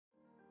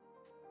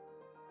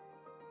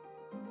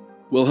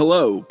Well,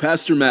 hello,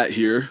 Pastor Matt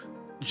here.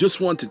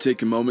 Just want to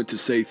take a moment to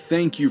say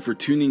thank you for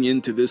tuning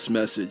in to this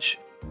message.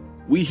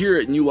 We here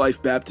at New Life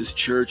Baptist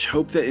Church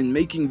hope that in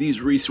making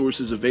these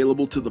resources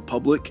available to the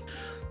public,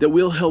 that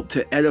we'll help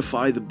to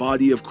edify the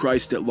body of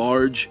Christ at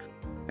large,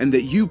 and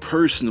that you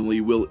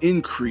personally will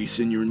increase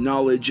in your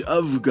knowledge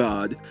of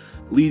God,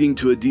 leading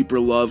to a deeper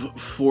love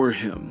for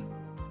Him.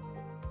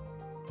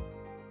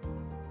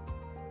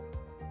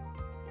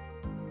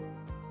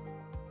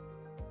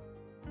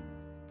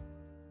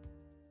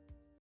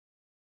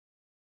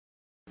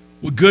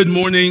 Well, good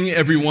morning,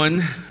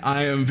 everyone.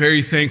 I am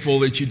very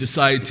thankful that you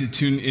decided to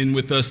tune in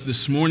with us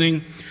this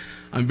morning.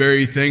 I'm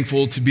very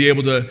thankful to be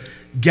able to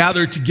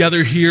gather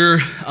together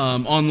here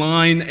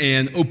online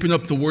and open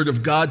up the Word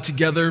of God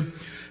together.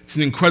 It's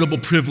an incredible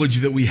privilege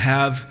that we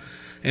have,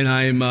 and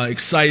I'm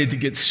excited to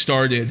get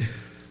started.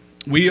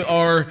 We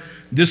are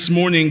this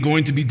morning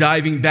going to be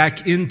diving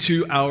back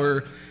into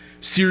our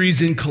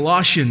series in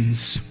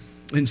Colossians,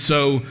 and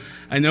so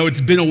I know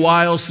it's been a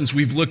while since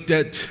we've looked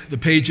at the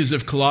pages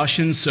of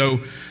Colossians,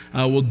 so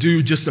we'll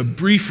do just a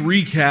brief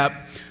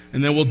recap,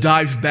 and then we'll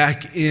dive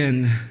back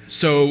in.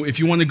 So if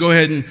you want to go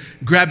ahead and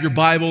grab your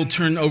Bible,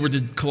 turn over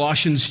to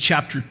Colossians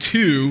chapter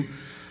 2.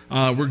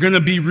 We're going to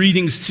be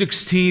reading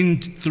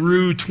 16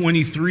 through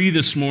 23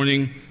 this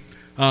morning,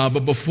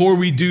 but before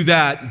we do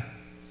that,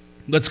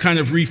 let's kind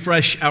of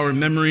refresh our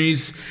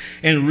memories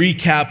and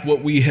recap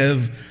what we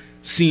have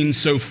seen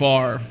so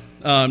far.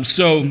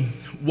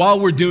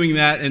 While we're doing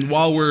that and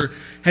while we're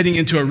heading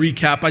into a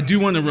recap, I do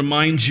want to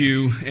remind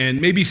you,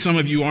 and maybe some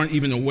of you aren't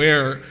even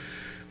aware,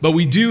 but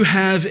we do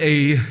have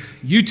a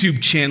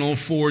YouTube channel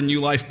for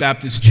New Life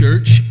Baptist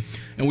Church,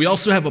 and we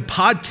also have a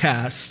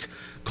podcast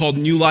called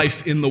New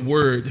Life in the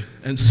Word.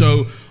 And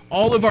so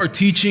all of our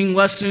teaching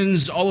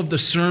lessons, all of the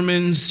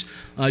sermons,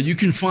 you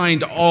can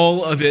find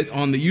all of it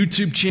on the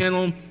YouTube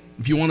channel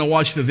if you want to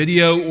watch the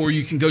video, or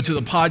you can go to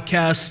the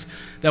podcast.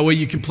 That way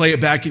you can play it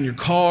back in your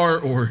car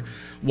or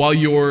while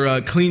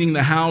you're cleaning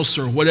the house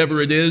or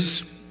whatever it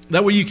is.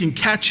 That way you can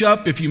catch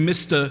up if you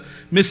missed a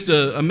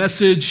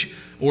message,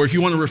 or if you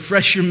want to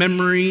refresh your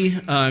memory,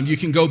 you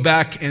can go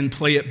back and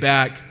play it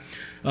back.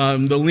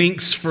 The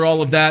links for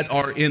all of that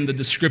are in the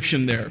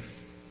description there.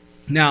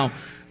 Now,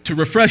 to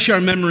refresh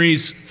our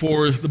memories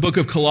for the book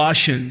of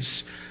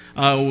Colossians,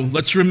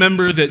 let's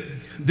remember that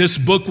this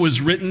book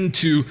was written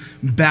to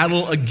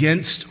battle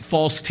against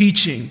false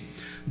teaching.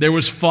 There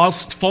was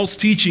false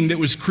teaching that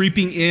was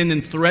creeping in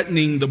and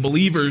threatening the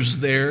believers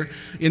there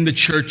in the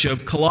church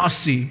of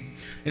Colossae.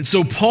 And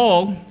so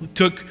Paul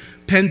took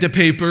pen to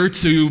paper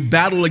to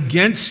battle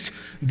against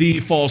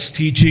the false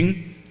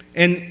teaching.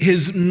 And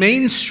his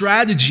main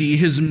strategy,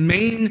 his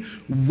main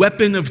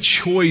weapon of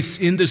choice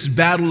in this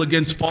battle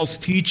against false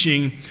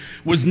teaching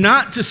was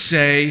not to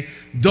say,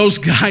 those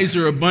guys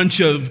are a bunch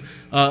of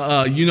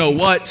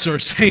you-know-whats, or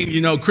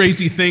saying,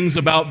 crazy things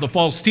about the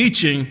false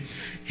teaching.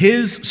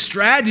 His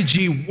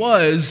strategy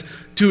was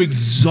to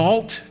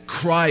exalt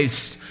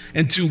Christ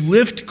and to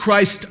lift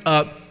Christ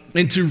up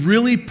and to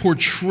really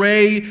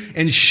portray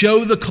and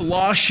show the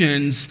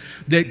Colossians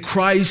that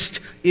Christ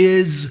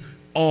is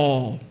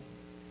all.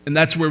 And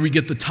that's where we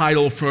get the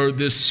title for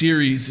this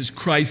series, is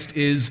Christ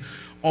is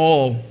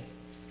all.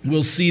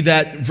 We'll see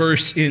that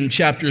verse in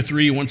chapter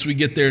 3 once we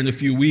get there in a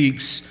few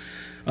weeks.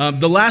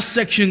 The last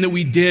section that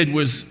we did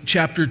was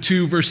chapter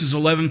 2, verses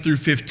 11 through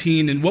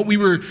 15. And what we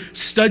were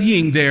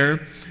studying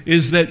there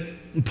is that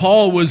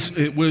Paul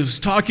was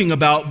talking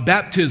about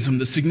baptism,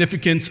 the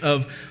significance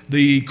of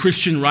the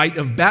Christian rite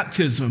of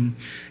baptism.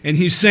 And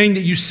he's saying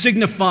that you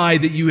signify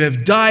that you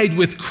have died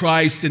with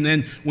Christ, and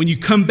then when you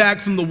come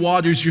back from the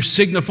waters, you're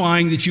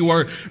signifying that you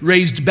are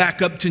raised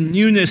back up to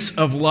newness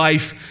of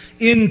life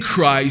in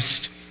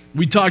Christ.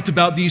 We talked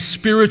about the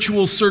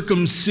spiritual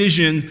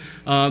circumcision,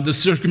 the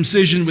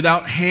circumcision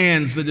without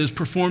hands that is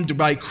performed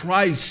by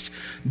Christ,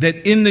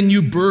 that in the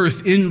new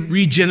birth, in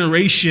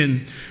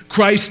regeneration,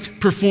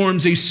 Christ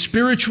performs a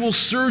spiritual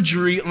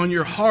surgery on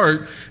your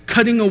heart,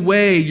 cutting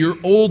away your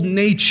old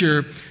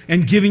nature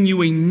and giving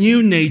you a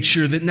new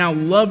nature that now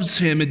loves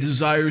Him and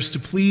desires to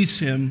please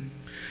Him.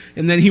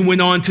 And then he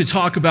went on to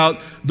talk about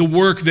the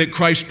work that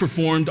Christ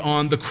performed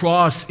on the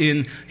cross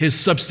in His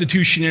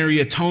substitutionary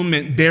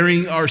atonement,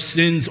 bearing our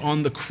sins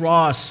on the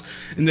cross,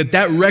 and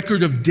that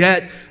record of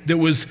debt that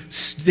was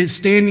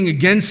standing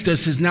against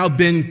us has now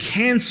been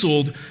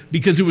canceled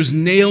because it was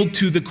nailed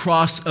to the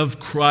cross of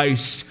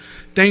Christ.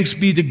 Thanks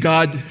be to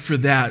God for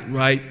that,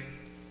 right?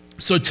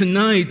 So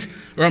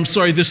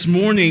this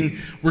morning,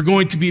 we're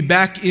going to be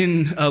back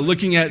in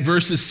looking at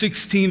verses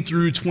 16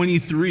 through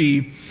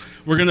 23.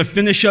 We're going to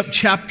finish up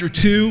chapter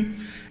 2,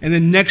 and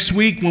then next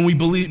week when we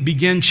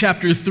begin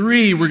chapter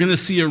 3, we're going to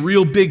see a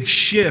real big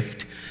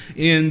shift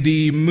in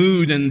the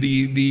mood and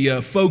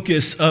the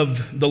focus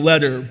of the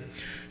letter.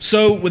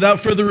 So without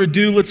further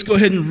ado, let's go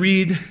ahead and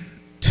read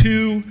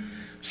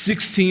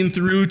 2:16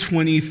 through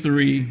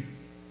 23.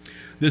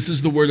 This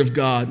is the word of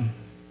God.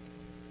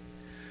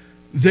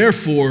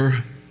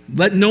 Therefore,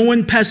 let no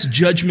one pass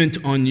judgment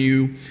on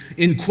you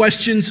in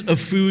questions of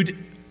food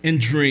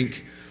and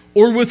drink,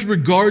 or with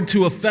regard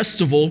to a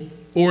festival,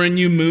 or a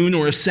new moon,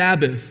 or a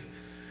Sabbath.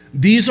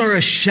 These are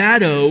a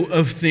shadow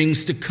of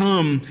things to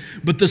come,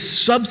 but the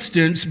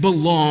substance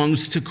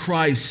belongs to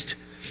Christ.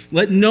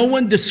 Let no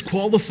one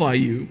disqualify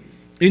you,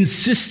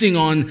 insisting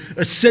on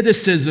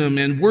asceticism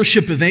and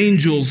worship of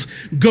angels,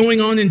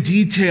 going on in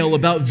detail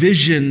about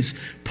visions,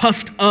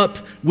 puffed up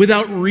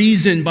without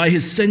reason by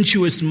his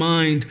sensuous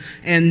mind,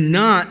 and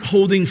not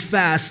holding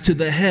fast to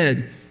the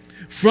head,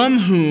 from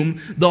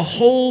whom the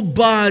whole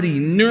body,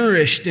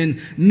 nourished and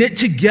knit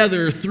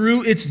together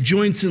through its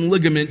joints and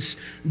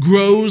ligaments,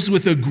 grows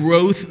with a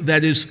growth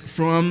that is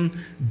from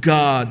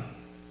God.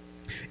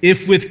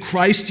 If with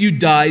Christ you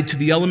died to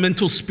the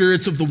elemental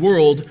spirits of the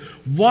world,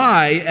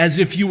 why, as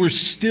if you were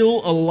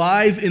still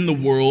alive in the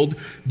world,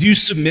 do you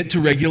submit to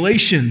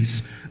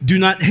regulations? Do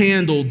not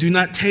handle, do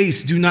not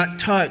taste, do not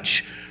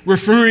touch,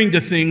 referring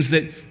to things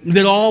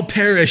that all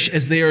perish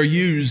as they are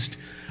used,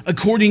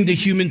 according to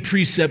human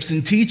precepts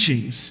and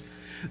teachings.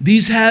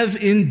 These have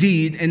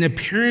indeed an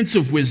appearance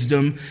of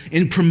wisdom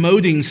in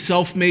promoting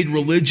self-made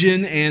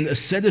religion and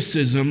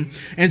asceticism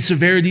and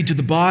severity to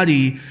the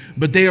body,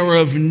 but they are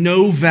of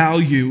no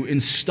value in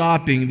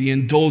stopping the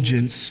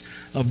indulgence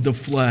of the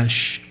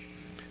flesh.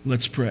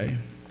 Let's pray.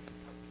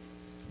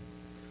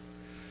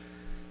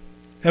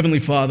 Heavenly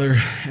Father,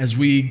 as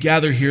we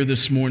gather here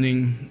this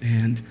morning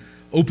and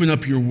open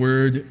up your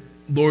word,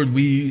 Lord,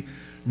 we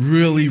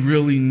really,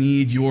 really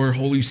need your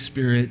Holy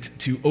Spirit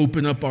to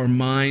open up our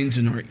minds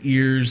and our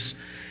ears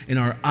and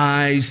our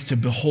eyes to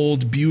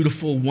behold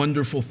beautiful,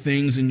 wonderful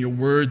things in your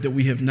word that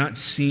we have not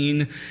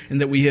seen and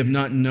that we have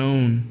not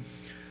known.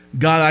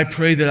 God, I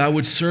pray that I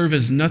would serve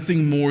as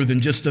nothing more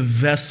than just a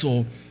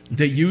vessel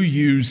that you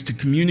use to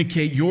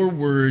communicate your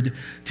word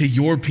to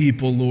your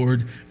people,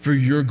 Lord, for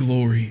your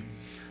glory.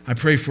 I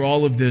pray for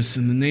all of this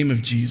in the name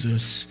of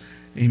Jesus.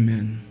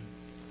 Amen.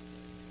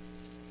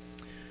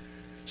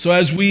 So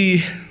as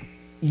we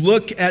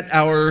look at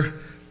our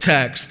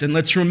text, and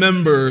let's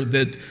remember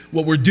that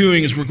what we're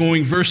doing is we're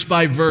going verse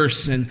by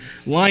verse and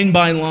line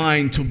by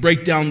line to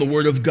break down the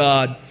Word of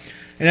God.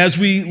 And as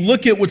we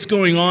look at what's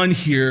going on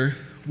here,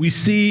 we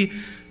see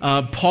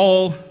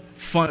Paul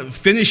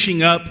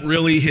finishing up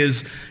really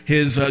his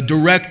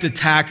direct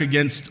attack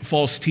against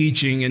false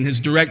teaching and his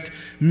direct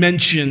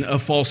mention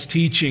of false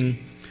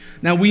teaching.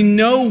 Now we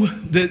know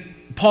that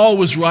Paul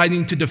was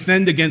writing to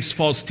defend against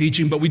false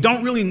teaching, but we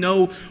don't really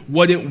know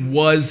what it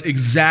was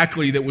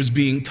exactly that was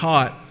being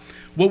taught.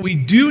 What we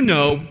do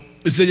know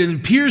is that it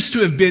appears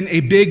to have been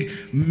a big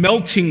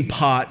melting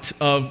pot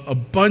of a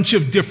bunch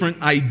of different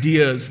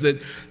ideas,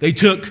 that they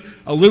took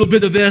a little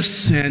bit of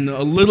this and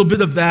a little bit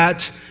of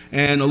that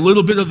and a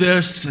little bit of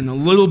this and a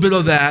little bit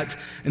of that,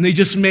 and they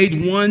just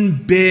made one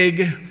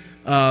big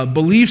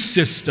belief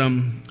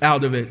system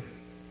out of it.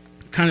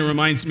 Kind of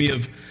reminds me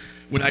of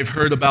when I've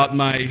heard about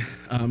my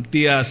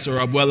tias or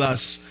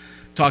abuelas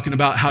talking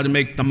about how to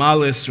make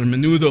tamales or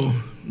menudo.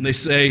 And they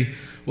say,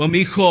 well,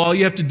 mijo, all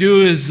you have to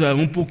do is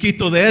un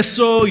poquito de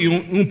eso, y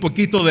un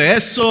poquito de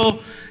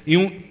eso, y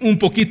un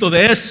poquito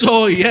de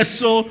eso, y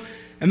eso.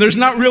 And there's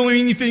not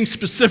really anything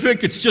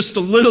specific. It's just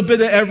a little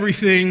bit of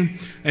everything,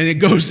 and it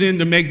goes in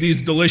to make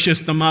these delicious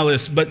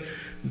tamales. But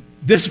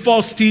this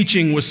false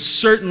teaching was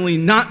certainly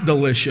not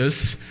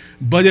delicious,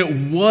 but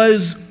it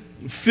was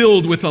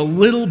filled with a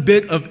little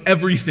bit of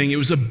everything. It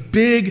was a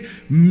big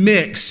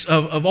mix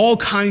of all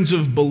kinds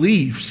of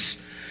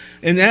beliefs.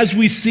 And as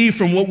we see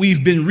from what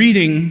we've been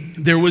reading,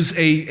 there was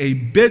a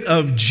bit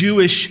of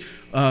Jewish,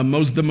 the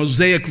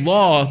Mosaic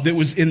law that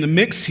was in the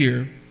mix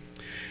here.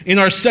 In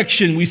our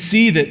section, we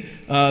see that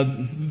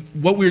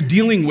what we're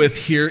dealing with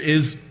here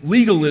is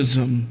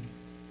legalism.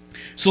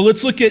 So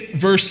let's look at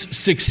verse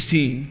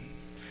 16.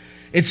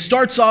 It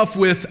starts off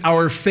with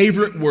our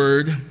favorite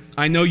word.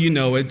 I know you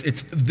know it.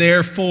 It's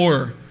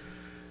therefore.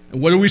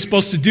 And what are we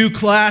supposed to do,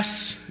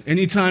 class?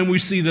 Anytime we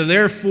see the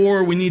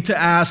therefore, we need to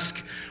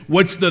ask,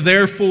 what's the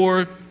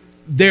therefore?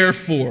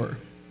 Therefore.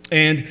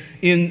 And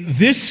in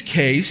this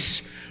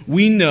case,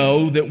 we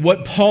know that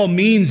what Paul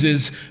means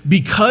is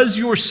because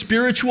your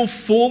spiritual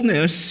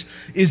fullness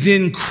is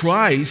in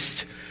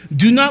Christ,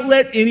 do not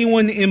let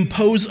anyone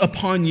impose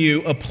upon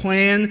you a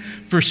plan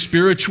for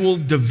spiritual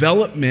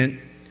development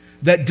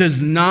that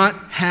does not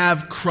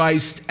have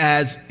Christ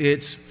as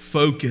its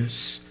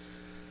focus.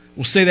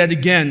 We'll say that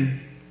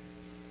again.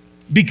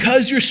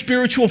 Because your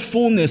spiritual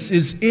fullness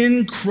is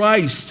in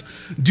Christ,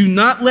 do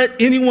not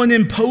let anyone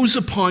impose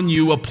upon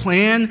you a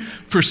plan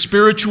for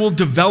spiritual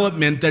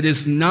development that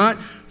is not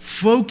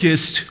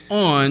focused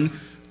on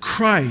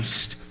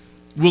Christ.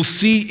 We'll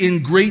see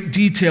in great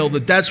detail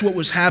that that's what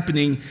was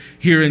happening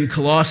here in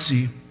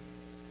Colossae.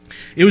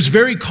 It was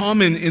very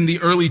common in the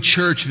early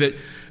church that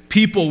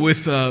people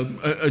with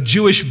a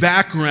Jewish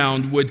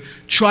background would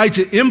try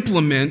to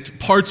implement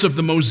parts of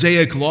the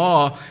Mosaic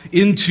law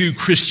into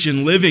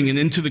Christian living and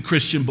into the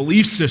Christian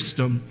belief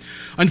system.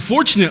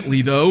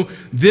 Unfortunately, though,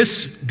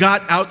 this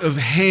got out of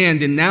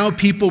hand, and now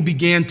people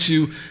began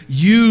to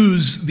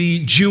use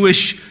the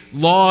Jewish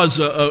laws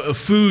of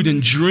food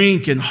and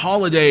drink and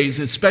holidays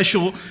and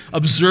special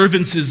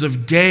observances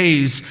of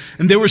days.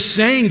 And they were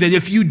saying that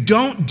if you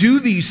don't do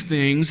these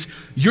things,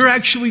 you're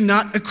actually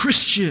not a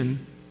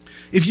Christian.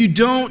 If you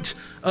don't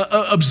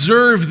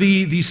observe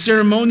the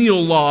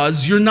ceremonial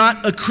laws, you're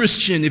not a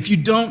Christian. If you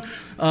don't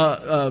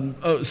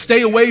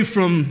stay away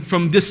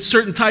from this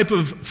certain type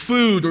of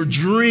food or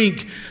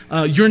drink,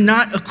 you're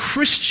not a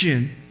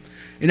Christian.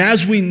 And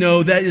as we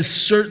know, that is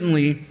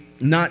certainly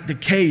not the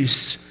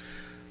case.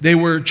 They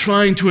were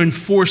trying to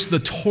enforce the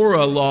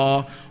Torah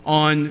law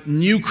on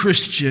new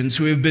Christians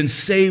who have been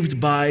saved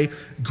by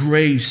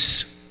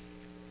grace.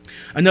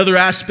 Another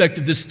aspect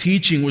of this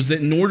teaching was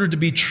that in order to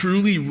be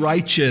truly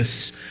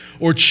righteous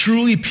or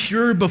truly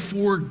pure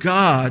before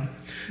God,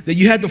 that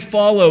you had to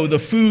follow the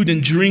food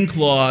and drink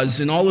laws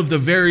and all of the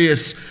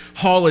various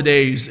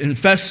holidays and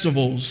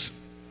festivals.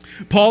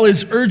 Paul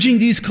is urging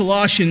these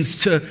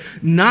Colossians to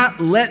not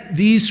let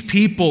these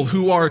people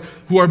who are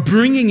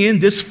bringing in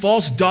this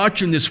false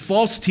doctrine, this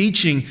false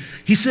teaching,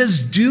 he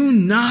says, do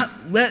not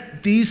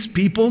let these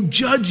people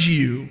judge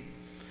you.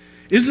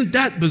 Isn't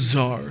that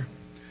bizarre?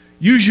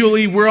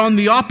 Usually we're on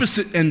the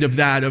opposite end of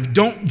that, of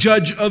don't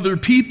judge other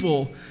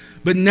people.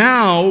 But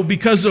now,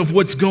 because of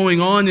what's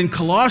going on in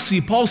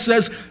Colossae, Paul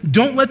says,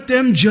 don't let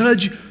them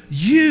judge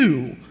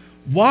you.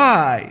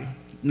 Why?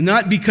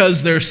 Not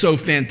because they're so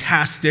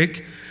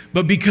fantastic,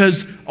 but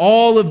because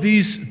all of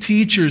these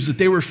teachers that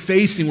they were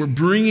facing were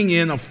bringing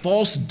in a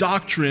false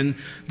doctrine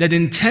that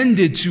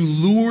intended to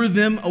lure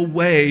them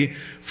away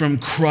from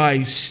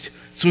Christ.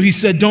 So he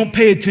said, don't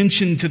pay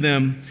attention to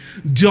them.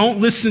 Don't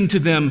listen to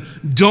them.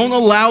 Don't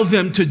allow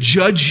them to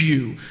judge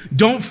you.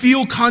 Don't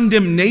feel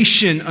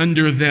condemnation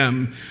under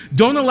them.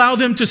 Don't allow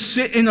them to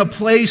sit in a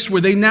place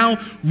where they now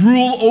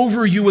rule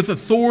over you with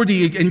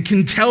authority and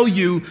can tell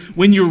you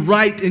when you're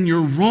right and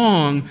you're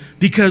wrong,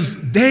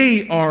 because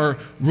they are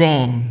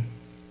wrong.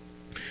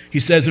 He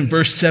says in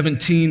verse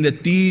 17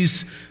 that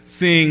these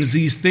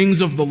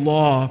things of the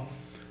law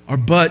are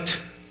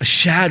but a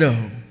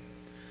shadow.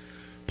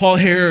 Paul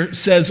here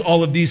says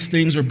all of these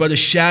things are but a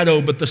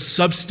shadow, but the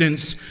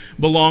substance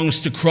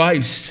belongs to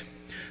Christ.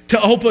 To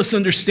help us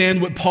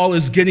understand what Paul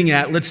is getting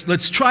at,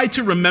 let's try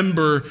to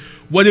remember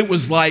what it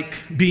was like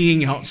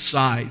being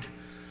outside.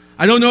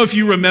 I don't know if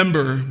you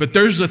remember, but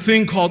there's a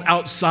thing called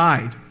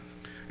outside.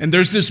 And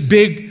there's this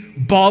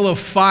big ball of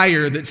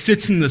fire that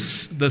sits in the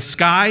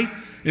sky,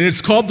 and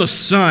it's called the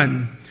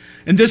sun.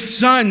 And this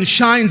sun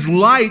shines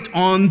light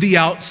on the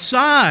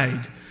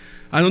outside.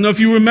 I don't know if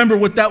you remember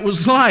what that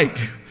was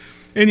like.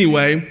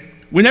 Anyway,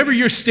 whenever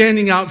you're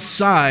standing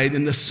outside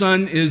and the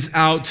sun is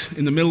out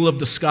in the middle of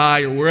the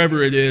sky or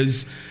wherever it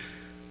is,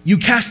 you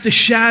cast a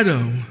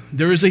shadow.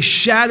 There is a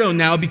shadow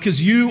now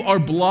because you are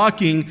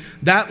blocking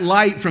that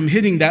light from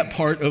hitting that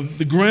part of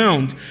the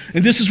ground.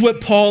 And this is what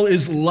Paul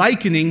is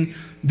likening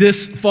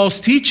this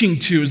false teaching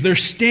to, is they're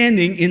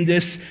standing in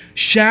this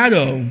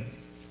shadow.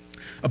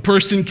 A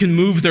person can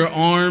move their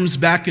arms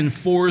back and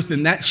forth,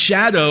 and that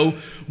shadow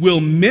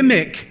will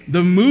mimic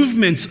the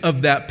movements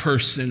of that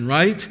person,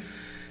 right?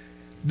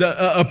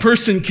 A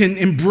person can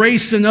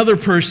embrace another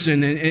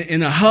person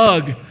in a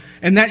hug,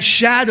 and that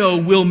shadow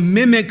will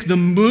mimic the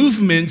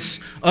movements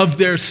of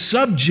their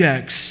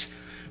subjects.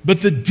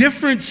 But the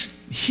difference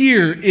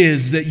here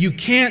is that you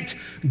can't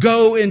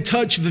go and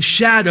touch the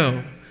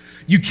shadow.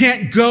 You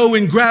can't go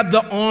and grab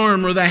the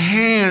arm or the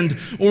hand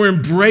or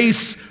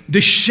embrace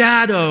the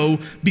shadow,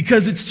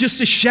 because it's just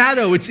a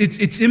shadow.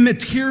 It's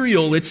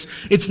immaterial.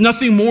 It's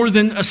nothing more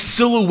than a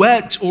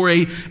silhouette or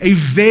a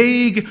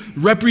vague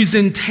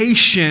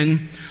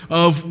representation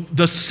of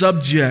the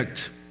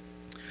subject.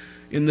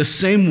 In the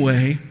same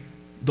way,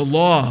 the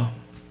law,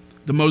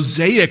 the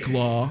Mosaic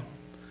law,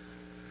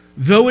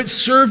 though it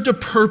served a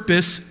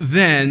purpose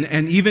then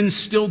and even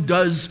still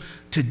does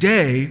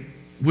today,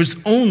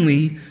 was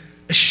only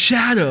a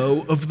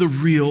shadow of the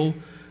real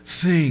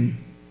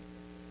thing.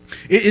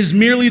 It is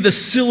merely the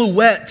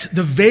silhouette,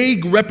 the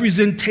vague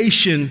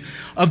representation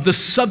of the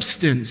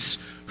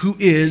substance, who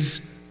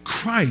is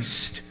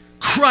Christ.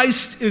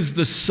 Christ is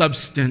the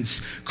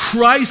substance.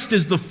 Christ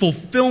is the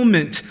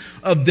fulfillment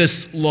of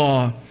this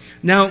law.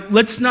 Now,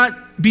 let's not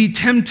be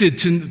tempted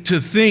to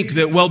think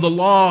that, well, the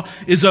law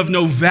is of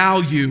no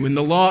value and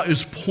the law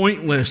is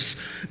pointless.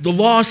 The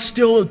law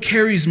still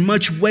carries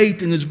much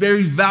weight and is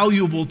very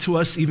valuable to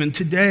us even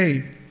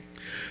today.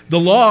 The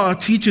law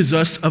teaches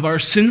us of our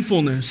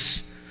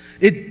sinfulness.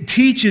 It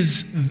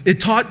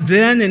taught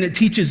then and it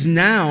teaches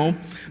now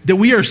that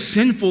we are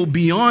sinful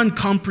beyond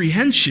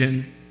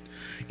comprehension.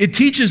 It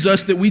teaches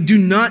us that we do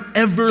not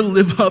ever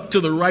live up to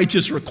the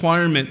righteous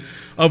requirement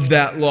of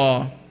that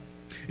law.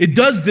 It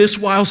does this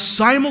while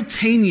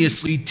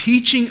simultaneously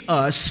teaching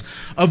us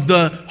of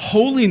the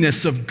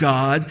holiness of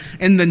God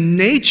and the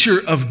nature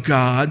of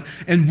God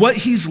and what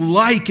he's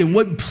like and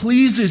what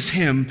pleases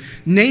him,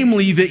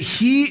 namely that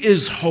he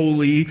is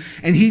holy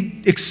and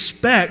he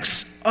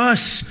expects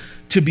us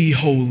to be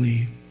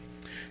holy.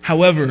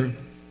 However,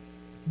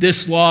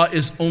 this law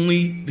is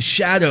only the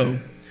shadow,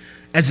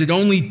 as it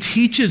only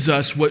teaches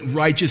us what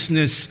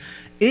righteousness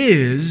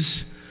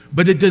is,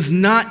 but it does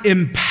not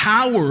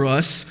empower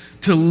us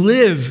to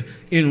live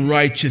in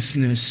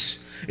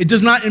righteousness. It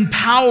does not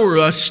empower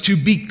us to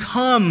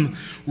become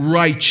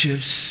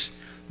righteous.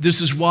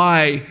 This is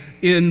why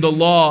in the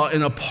law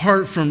and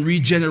apart from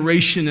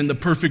regeneration and the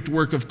perfect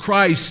work of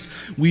Christ,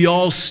 we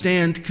all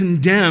stand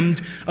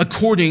condemned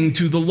according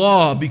to the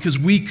law because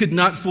we could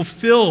not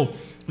fulfill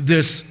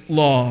this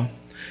law.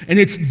 And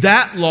it's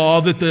that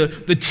law that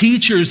the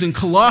teachers in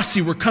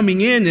Colossae were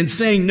coming in and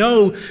saying,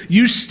 no,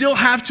 you still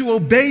have to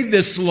obey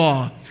this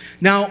law.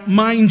 Now,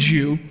 mind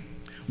you,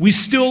 we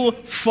still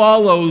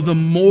follow the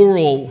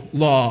moral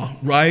law,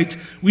 right?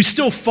 We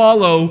still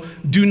follow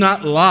do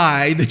not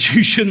lie, that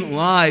you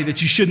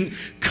shouldn't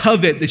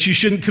covet, that you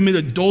shouldn't commit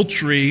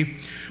adultery.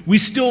 We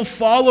still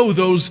follow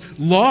those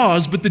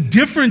laws, but the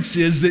difference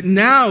is that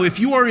now if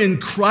you are in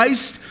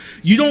Christ,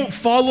 you don't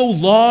follow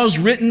laws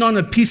written on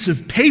a piece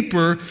of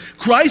paper.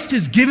 Christ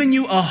has given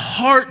you a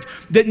heart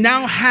that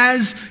now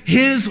has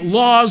his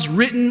laws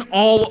written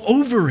all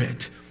over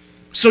it.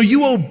 So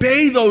you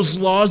obey those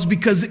laws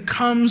because it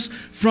comes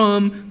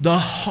from the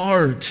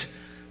heart.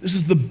 This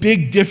is the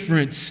big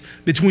difference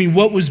between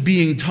what was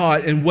being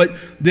taught and what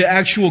the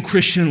actual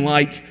Christian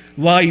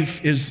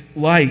life is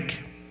like.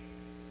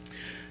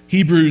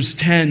 Hebrews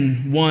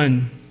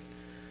 10:1.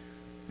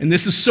 And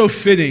this is so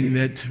fitting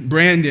that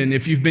Brandon,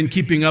 if you've been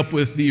keeping up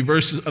with the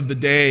verses of the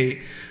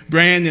day,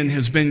 Brandon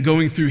has been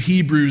going through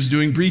Hebrews,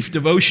 doing brief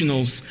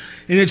devotionals.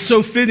 And it's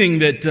so fitting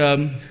that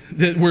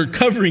that we're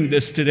covering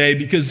this today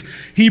because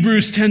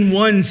Hebrews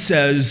 10:1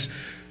 says,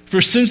 "For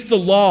since the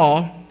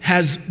law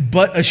has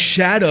but a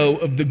shadow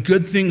of the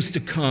good things to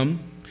come,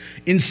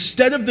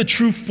 instead of the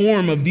true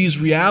form of these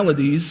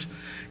realities,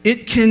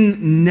 it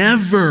can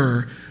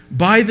never,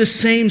 by the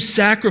same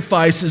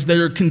sacrifices that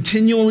are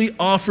continually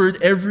offered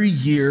every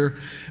year,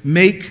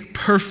 make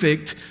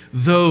perfect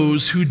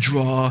those who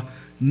draw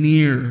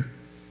near."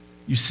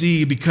 You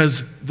see,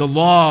 because the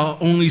law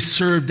only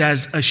served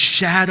as a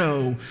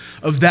shadow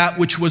of that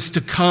which was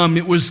to come.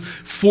 It was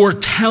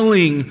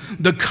foretelling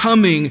the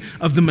coming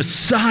of the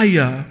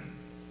Messiah.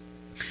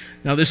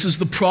 Now, this is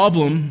the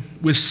problem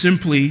with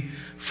simply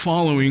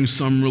following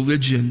some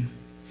religion,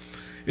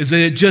 is that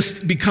it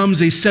just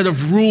becomes a set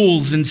of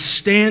rules and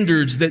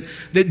standards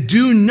that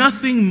do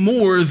nothing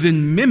more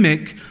than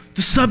mimic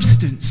the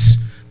substance.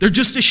 They're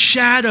just a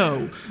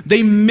shadow.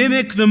 They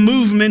mimic the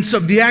movements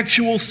of the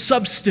actual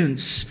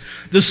substance.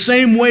 The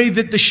same way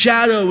that the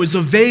shadow is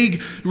a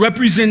vague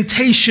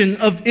representation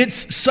of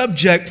its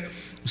subject,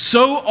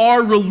 so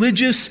are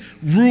religious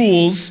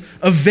rules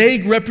a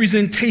vague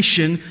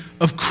representation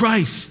of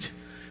Christ.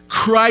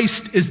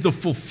 Christ is the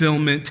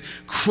fulfillment.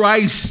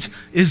 Christ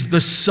is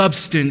the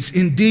substance.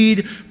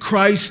 Indeed,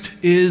 Christ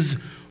is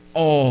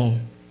all.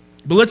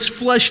 But let's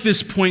flesh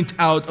this point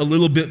out a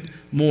little bit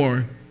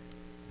more.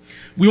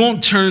 We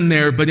won't turn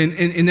there, but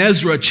in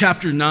Ezra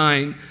chapter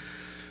 9,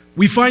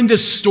 we find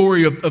this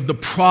story of the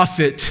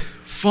prophet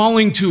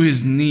falling to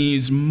his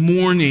knees,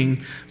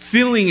 mourning,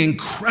 feeling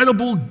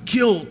incredible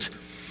guilt,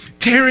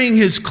 tearing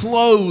his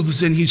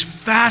clothes, and he's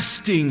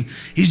fasting.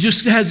 He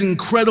just has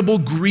incredible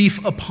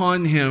grief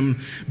upon him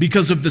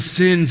because of the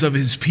sins of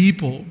his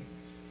people.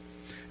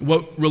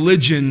 What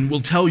religion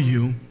will tell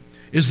you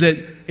is that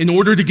in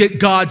order to get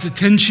God's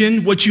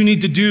attention, what you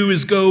need to do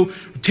is go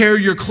tear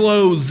your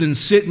clothes and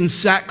sit in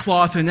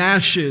sackcloth and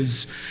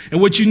ashes.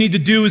 And what you need to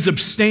do is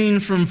abstain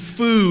from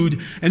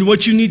food. And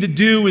what you need to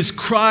do is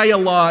cry a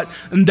lot.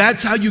 And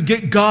that's how you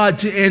get God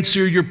to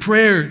answer your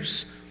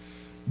prayers.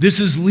 This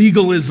is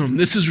legalism.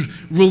 This is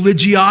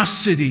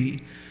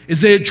religiosity.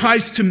 Is that it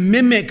tries to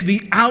mimic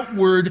the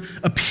outward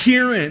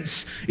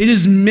appearance. It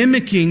is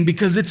mimicking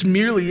because it's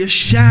merely a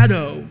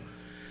shadow.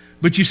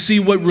 But you see,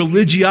 what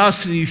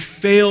religiosity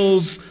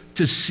fails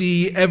to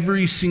see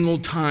every single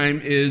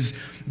time is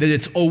that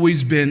it's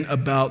always been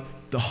about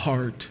the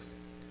heart.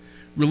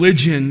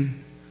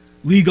 Religion,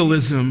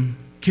 legalism,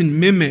 can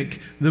mimic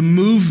the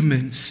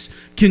movements,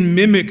 can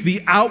mimic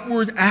the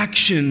outward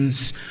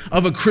actions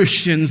of a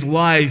Christian's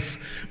life,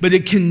 but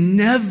it can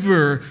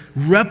never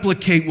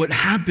replicate what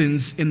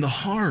happens in the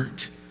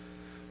heart.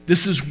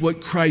 This is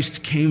what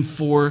Christ came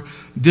for.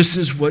 This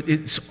is what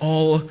it's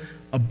all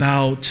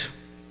about.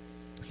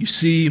 You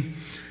see,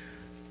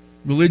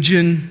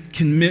 religion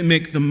can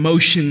mimic the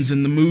motions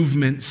and the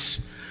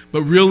movements,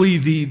 But really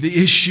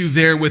the issue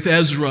there with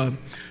Ezra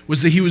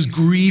was that he was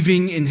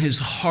grieving in his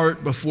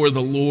heart before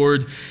the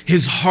Lord.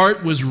 His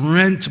heart was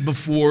rent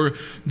before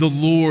the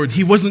Lord.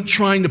 He wasn't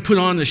trying to put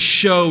on a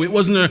show. It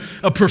wasn't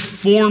a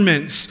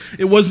performance.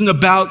 It wasn't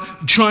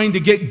about trying to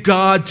get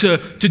God to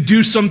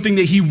do something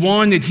that he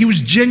wanted. He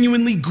was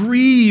genuinely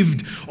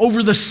grieved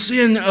over the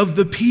sin of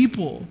the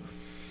people.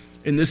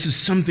 And this is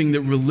something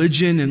that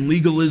religion and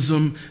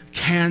legalism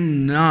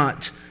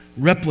cannot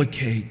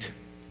replicate.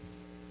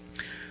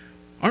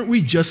 Aren't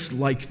we just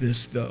like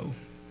this, though?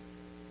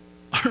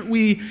 Aren't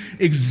we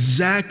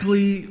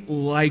exactly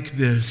like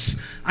this?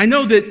 I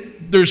know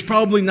that there's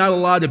probably not a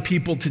lot of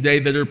people today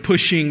that are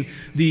pushing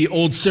the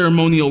old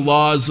ceremonial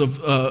laws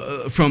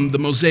from the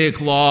Mosaic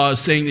Law,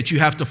 saying that you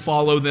have to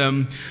follow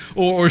them,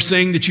 or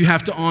saying that you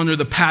have to honor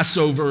the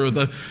Passover or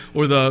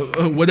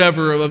the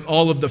whatever of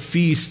all of the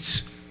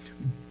feasts.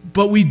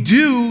 But we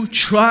do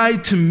try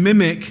to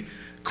mimic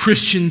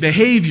Christian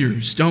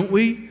behaviors, don't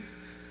we?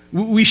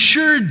 We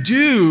sure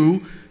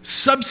do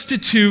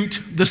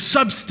substitute the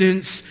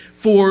substance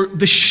for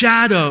the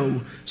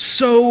shadow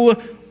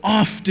so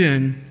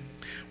often.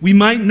 We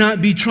might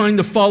not be trying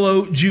to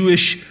follow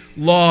Jewish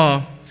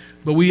law,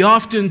 but we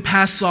often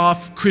pass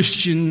off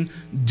Christian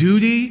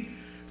duty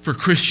for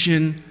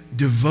Christian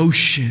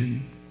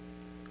devotion.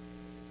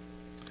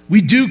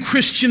 We do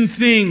Christian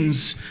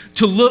things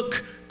to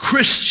look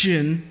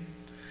Christian,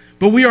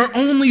 but we are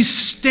only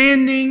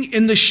standing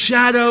in the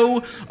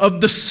shadow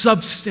of the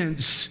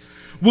substance.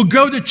 We'll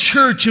go to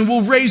church and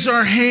we'll raise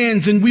our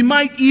hands and we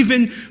might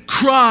even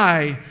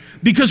cry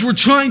because we're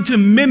trying to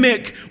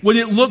mimic what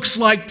it looks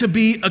like to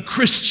be a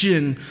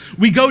Christian.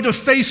 We go to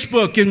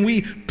Facebook and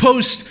we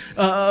post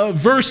a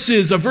verse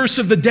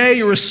of the day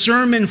or a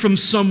sermon from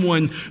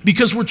someone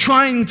because we're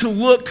trying to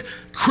look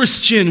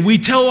Christian. We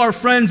tell our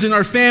friends and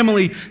our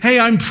family,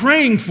 hey, I'm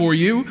praying for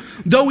you.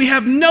 Though we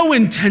have no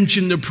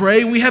intention to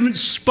pray, we haven't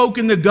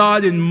spoken to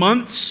God in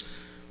months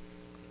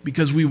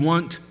because we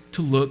want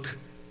to look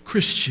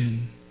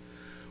Christian.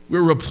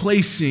 We're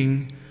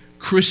replacing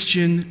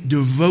Christian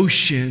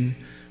devotion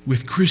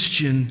with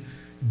Christian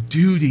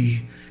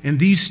duty. And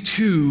these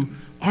two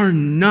are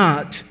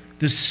not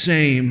the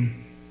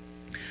same.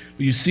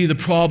 But you see, the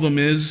problem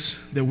is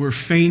that we're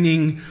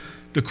feigning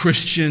the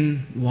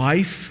Christian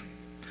life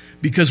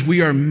because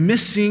we are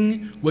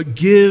missing what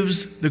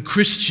gives the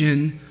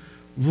Christian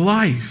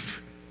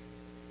life.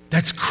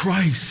 That's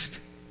Christ.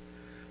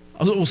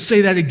 We'll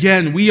say that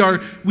again.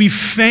 We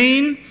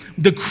feign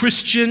the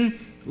Christian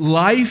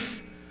life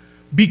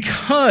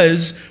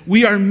because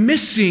we are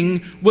missing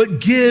what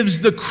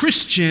gives the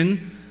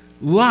Christian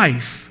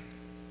life,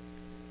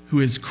 who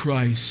is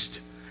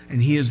Christ,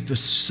 and he is the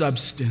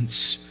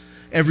substance.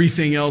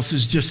 Everything else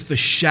is just the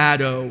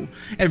shadow.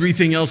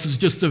 Everything else is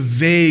just a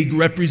vague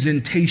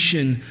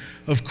representation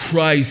of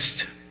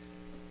Christ.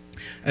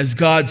 As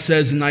God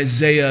says in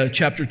Isaiah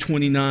chapter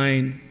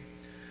 29,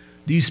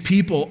 these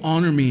people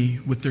honor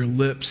me with their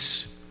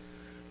lips,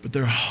 but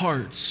their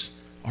hearts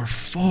are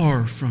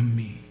far from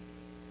me.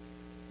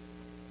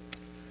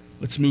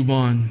 Let's move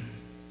on.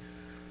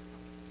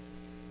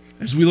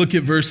 As we look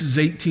at verses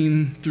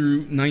 18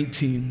 through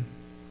 19,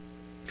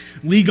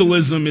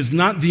 legalism is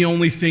not the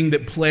only thing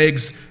that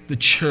plagues the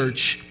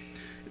church.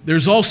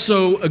 There's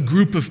also a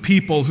group of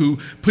people who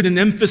put an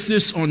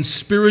emphasis on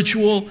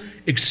spiritual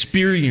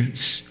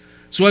experience.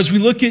 So as we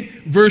look at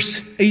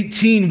verse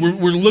 18,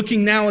 we're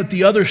looking now at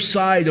the other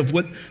side of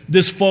what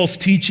this false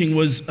teaching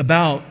was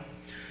about.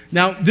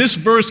 Now, this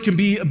verse can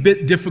be a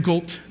bit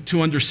difficult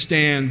to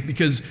understand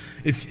because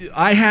if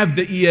I have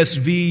the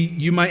ESV,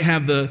 you might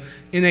have the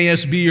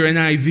NASB or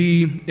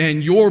NIV,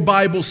 and your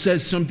Bible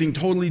says something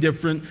totally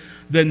different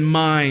than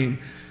mine.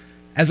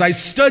 As I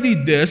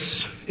studied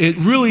this, it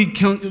really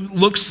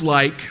looks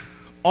like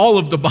all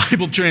of the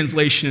Bible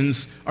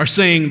translations are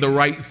saying the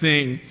right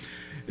thing.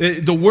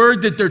 The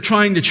word that they're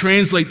trying to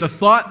translate, the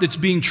thought that's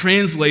being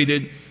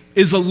translated,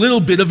 is a little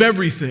bit of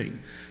everything.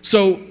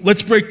 So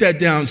let's break that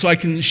down so I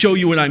can show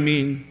you what I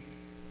mean.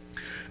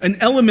 An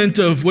element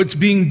of what's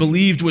being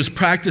believed was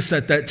practiced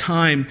at that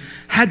time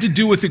had to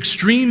do with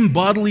extreme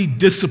bodily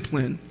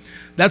discipline.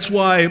 That's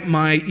why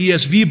my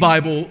ESV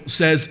Bible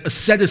says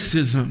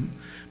asceticism.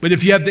 But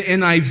if you have the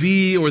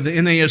NIV or the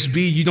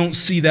NASB, you don't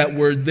see that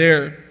word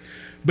there.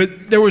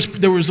 But there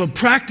was a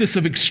practice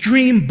of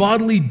extreme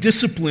bodily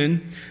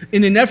discipline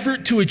in an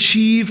effort to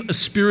achieve a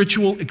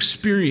spiritual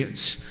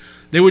experience.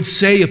 They would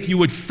say if you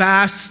would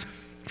fast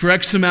for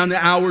X amount of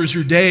hours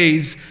or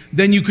days,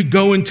 then you could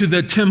go into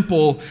the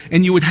temple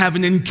and you would have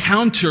an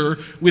encounter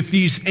with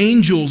these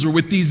angels or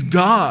with these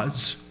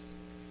gods.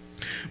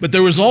 But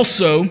there was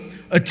also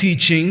a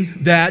teaching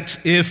that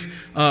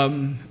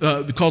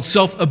called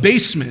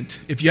self-abasement.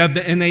 If you have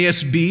the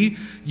NASB,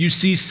 you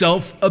see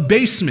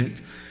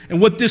self-abasement.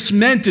 And what this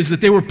meant is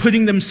that they were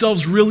putting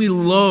themselves really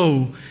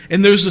low.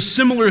 And there's a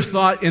similar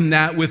thought in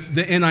that with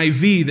the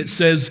NIV that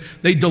says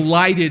they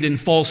delighted in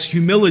false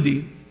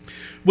humility.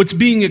 What's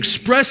being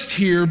expressed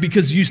here,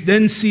 because you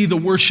then see the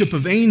worship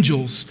of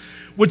angels,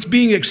 what's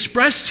being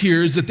expressed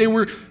here is that they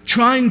were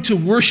trying to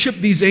worship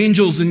these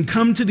angels and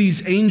come to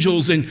these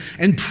angels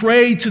and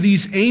pray to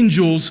these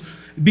angels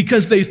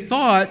because they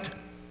thought,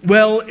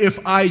 well,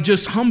 if I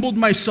just humbled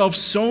myself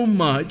so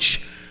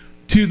much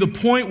to the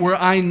point where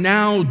I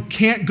now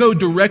can't go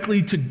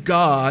directly to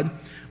God,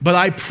 but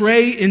I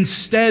pray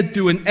instead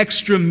through an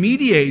extra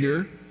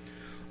mediator,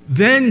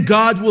 then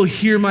God will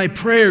hear my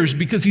prayers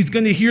because he's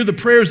going to hear the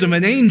prayers of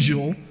an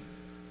angel.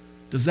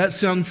 Does that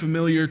sound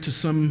familiar to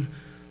something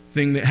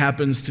that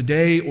happens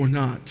today or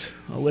not?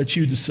 I'll let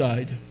you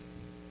decide.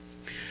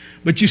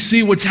 But you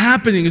see, what's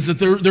happening is that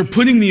they're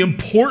putting the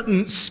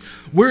importance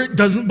where it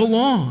doesn't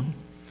belong.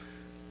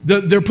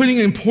 They're putting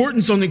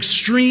importance on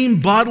extreme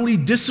bodily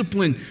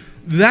discipline.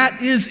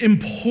 That is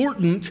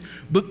important,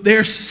 but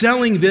they're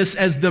selling this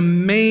as the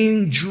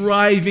main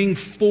driving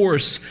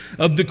force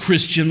of the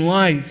Christian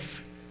life.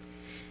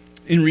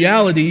 In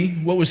reality,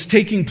 what was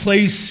taking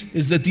place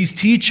is that these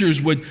teachers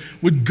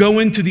would go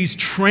into these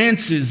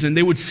trances and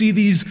they would see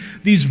these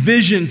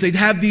visions. They'd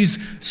have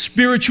these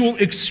spiritual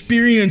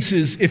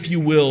experiences, if you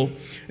will.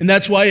 And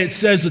that's why it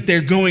says that they're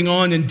going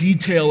on in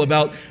detail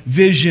about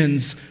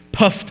visions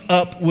puffed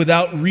up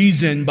without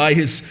reason by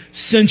his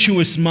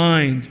sensuous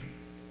mind.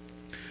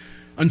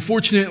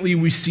 Unfortunately,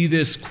 we see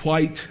this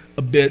quite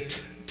a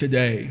bit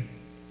today.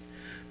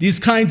 These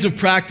kinds of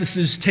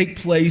practices take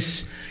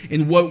place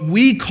in what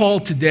we call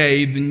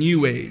today the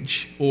New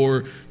Age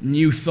or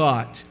New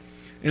Thought.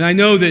 And I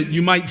know that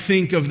you might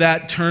think of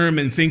that term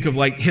and think of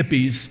like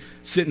hippies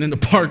sitting in the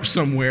park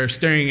somewhere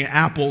staring at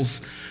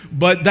apples,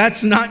 but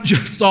that's not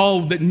just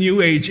all that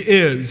New Age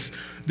is.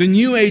 The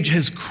New Age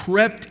has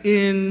crept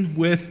in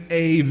with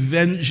a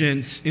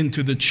vengeance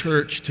into the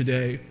church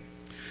today.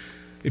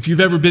 If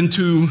you've ever been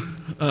to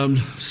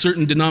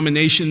certain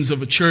denominations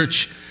of a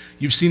church,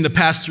 you've seen the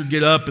pastor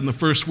get up and the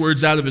first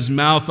words out of his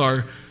mouth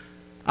are,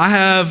 I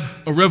have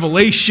a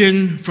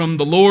revelation from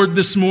the Lord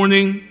this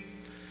morning,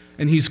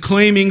 and he's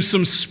claiming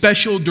some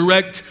special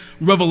direct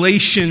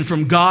revelation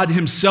from God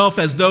himself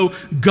as though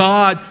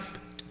God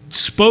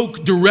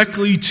spoke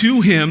directly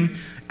to him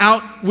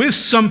out with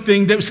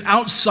something that was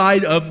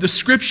outside of the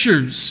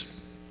scriptures.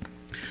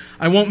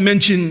 I won't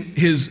mention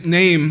his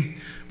name,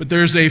 but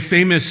there's a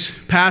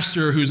famous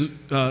pastor whose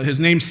his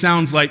name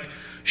sounds like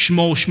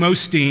Shmuel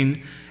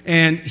Shmostein,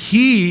 and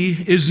he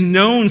is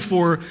known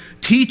for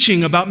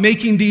teaching about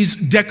making these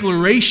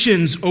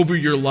declarations over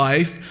your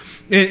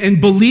life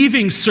and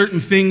believing certain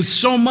things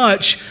so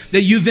much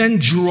that you then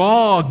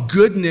draw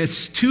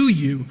goodness to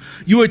you.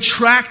 You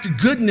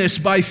attract goodness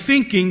by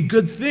thinking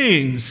good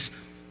things.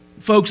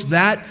 Folks,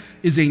 that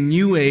is a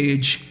New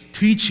Age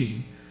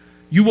teaching.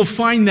 You will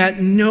find that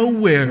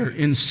nowhere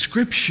in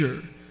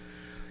Scripture.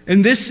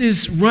 And this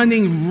is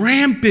running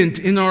rampant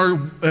in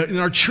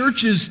our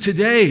churches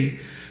today.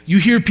 You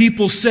hear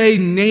people say,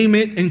 name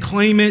it and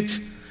claim it.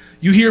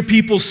 You hear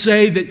people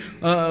say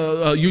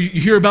that, you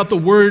hear about the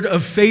word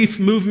of faith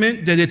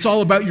movement, that it's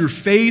all about your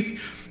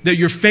faith, that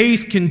your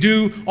faith can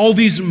do all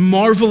these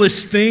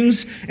marvelous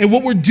things. And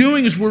what we're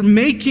doing is we're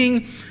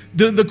making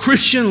the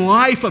Christian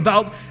life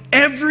about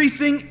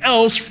everything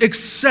else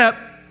except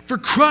for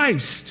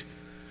Christ.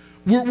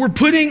 We're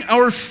putting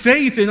our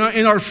faith and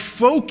our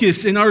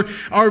focus and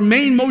our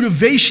main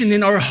motivation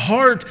in our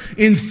heart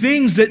in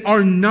things that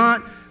are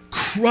not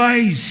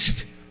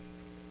Christ.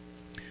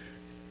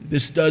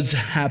 This does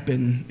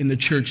happen in the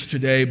church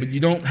today, but you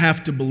don't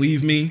have to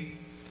believe me.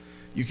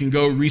 You can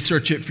go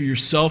research it for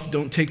yourself.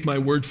 Don't take my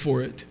word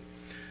for it.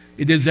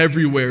 It is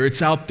everywhere.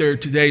 It's out there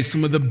today.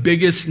 Some of the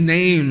biggest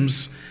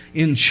names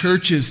in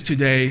churches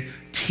today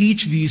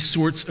teach these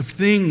sorts of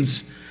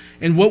things.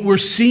 And what we're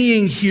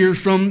seeing here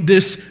from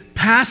this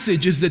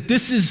passage is that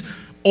this is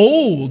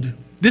old.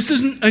 This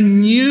isn't a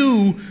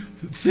new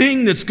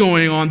thing that's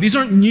going on. These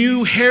aren't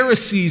new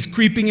heresies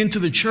creeping into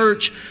the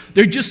church.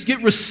 They just get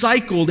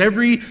recycled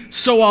every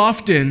so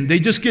often. They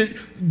just get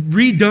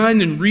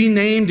redone and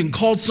renamed and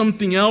called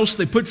something else.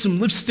 They put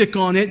some lipstick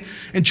on it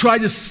and try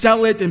to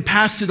sell it and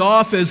pass it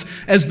off as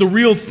the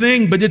real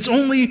thing. But it's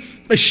only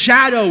a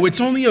shadow.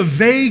 It's only a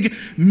vague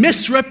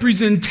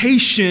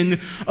misrepresentation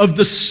of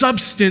the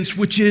substance,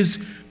 which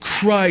is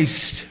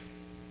Christ.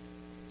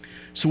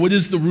 So what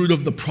is the root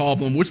of the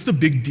problem? What's the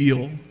big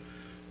deal?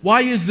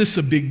 Why is this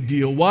a big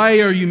deal? Why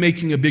are you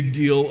making a big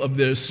deal of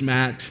this,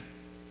 Matt?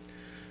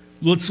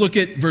 Let's look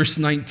at verse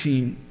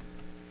 19.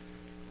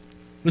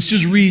 Let's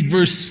just read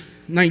verse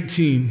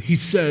 19. He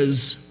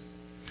says,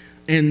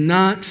 and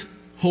not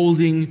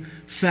holding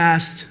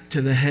fast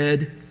to the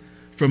head,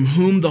 from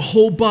whom the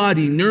whole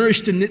body,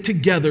 nourished and knit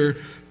together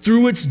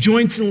through its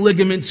joints and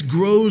ligaments,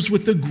 grows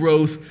with the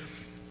growth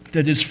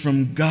that is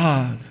from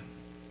God.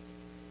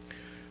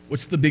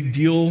 What's the big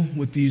deal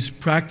with these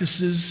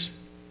practices?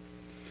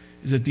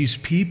 Is that these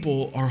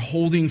people are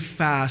holding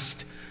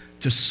fast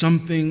to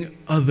something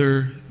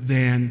other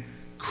than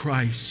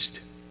Christ.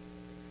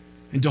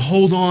 And to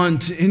hold on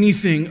to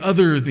anything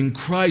other than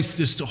Christ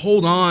is to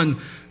hold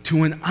on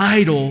to an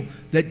idol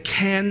that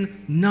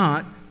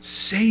cannot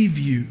save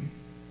you.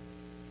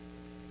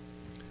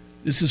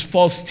 This is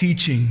false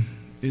teaching,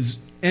 is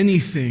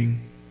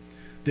anything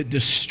that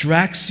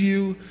distracts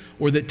you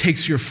or that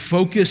takes your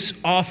focus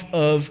off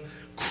of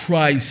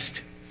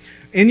Christ.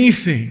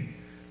 Anything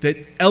that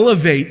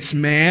elevates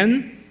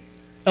man,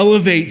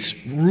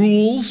 elevates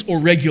rules or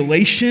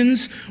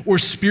regulations or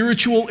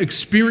spiritual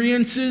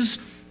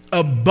experiences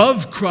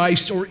above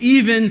Christ or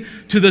even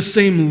to the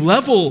same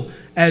level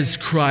as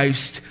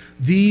Christ,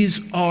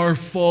 these are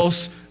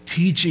false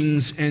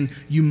teachings and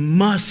you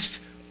must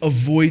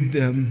avoid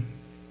them.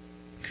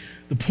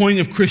 The point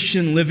of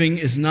Christian living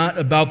is not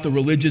about the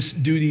religious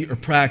duty or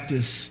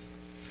practice.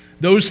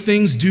 Those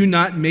things do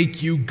not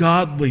make you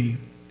godly.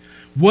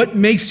 What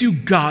makes you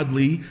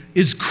godly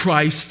is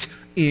Christ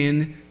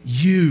in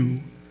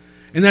you.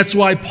 And that's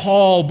why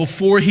Paul,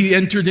 before he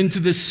entered into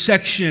this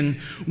section,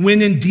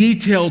 went in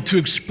detail to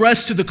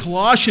express to the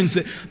Colossians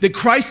that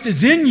Christ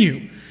is in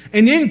you.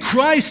 And in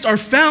Christ are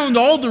found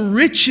all the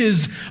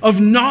riches of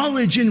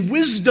knowledge and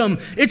wisdom.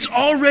 It's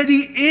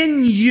already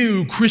in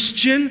you,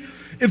 Christian.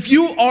 If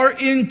you are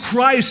in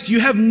Christ, you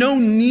have no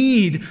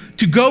need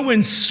to go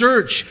and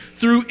search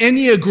through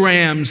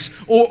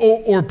enneagrams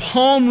or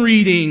palm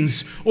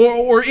readings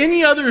or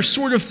any other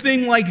sort of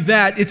thing like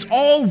that. It's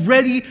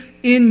already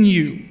in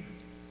you.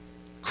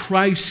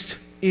 Christ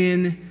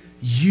in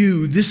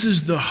you. This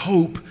is the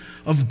hope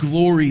of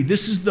glory.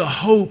 This is the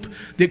hope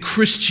that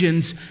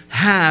Christians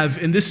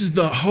have, and this is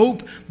the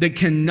hope that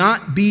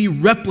cannot be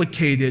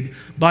replicated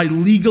by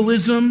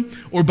legalism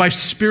or by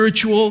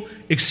spiritual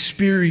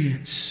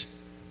experience.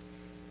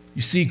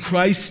 You see,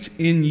 Christ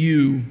in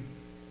you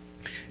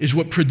is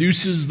what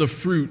produces the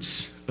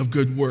fruits of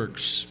good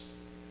works.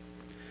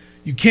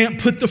 You can't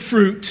put the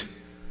fruit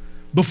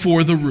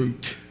before the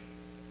root.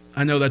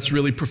 I know that's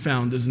really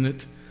profound, isn't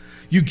it?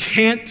 You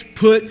can't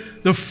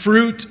put the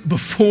fruit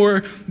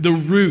before the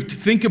root.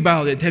 Think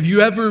about it. Have you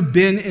ever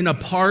been in a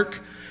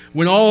park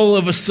when all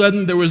of a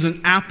sudden there was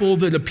an apple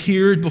that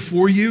appeared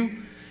before you,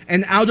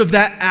 and out of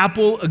that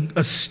apple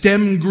a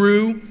stem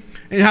grew,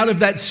 and out of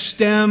that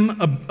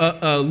stem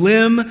a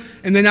limb,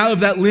 and then out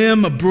of that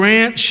limb a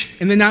branch,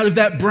 and then out of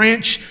that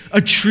branch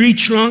a tree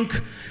trunk,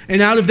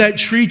 and out of that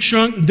tree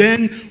trunk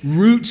then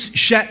roots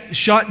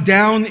shot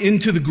down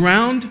into the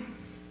ground?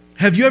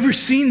 Have you ever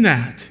seen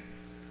that?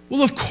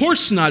 Well, of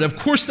course not. Of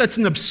course that's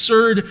an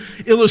absurd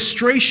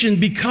illustration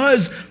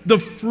because the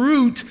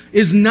fruit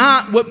is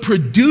not what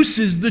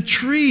produces the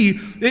tree.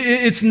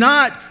 It's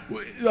not,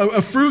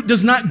 a fruit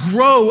does not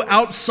grow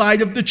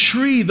outside of the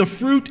tree. The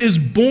fruit is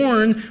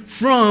born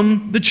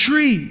from the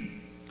tree.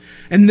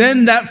 And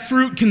then that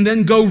fruit can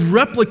then go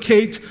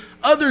replicate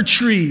other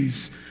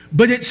trees.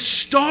 But it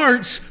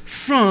starts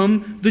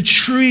from the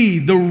tree,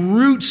 the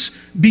roots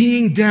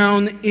being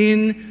down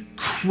in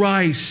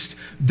Christ.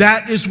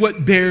 That is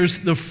what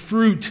bears the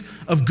fruit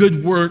of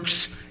good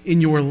works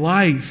in your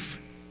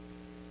life.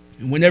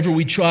 And whenever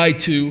we try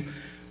to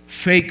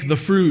fake the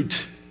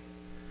fruit,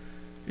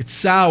 it's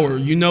sour.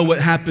 You know what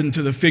happened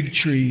to the fig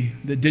tree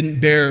that didn't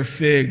bear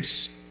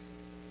figs.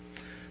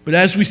 But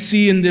as we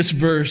see in this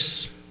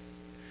verse,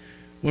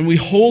 when we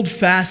hold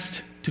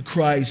fast to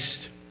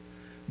Christ,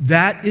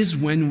 that is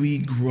when we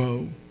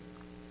grow.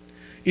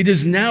 It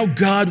is now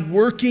God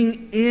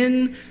working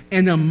in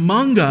and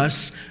among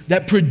us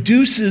that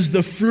produces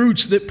the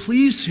fruits that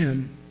please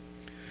Him.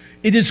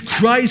 It is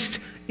Christ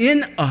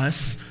in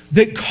us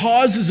that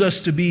causes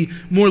us to be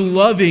more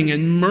loving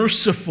and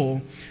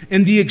merciful.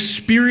 And the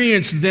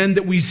experience then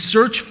that we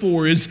search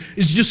for is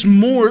just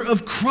more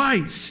of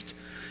Christ.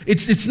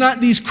 It's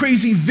not these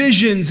crazy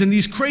visions and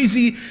these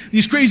crazy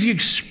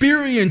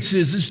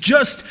experiences. It's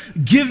just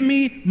give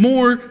me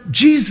more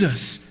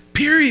Jesus,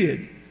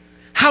 period.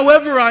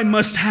 However I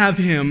must have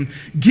Him,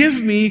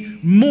 give me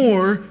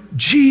more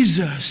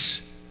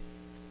Jesus.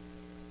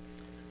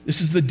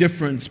 This is the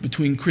difference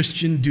between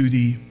Christian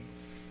duty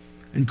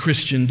and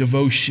Christian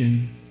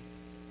devotion.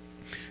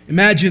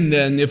 Imagine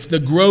then if the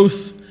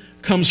growth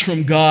comes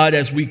from God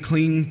as we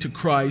cling to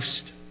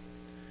Christ,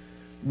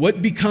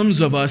 what becomes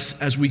of us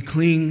as we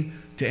cling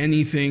to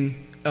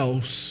anything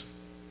else?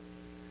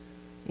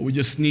 Well, we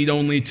just need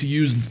only to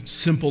use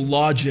simple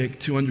logic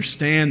to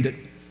understand that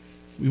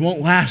we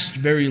won't last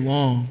very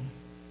long.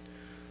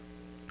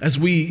 As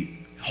we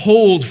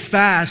hold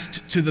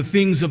fast to the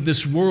things of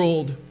this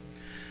world,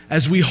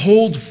 as we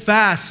hold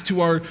fast to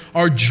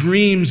our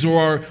dreams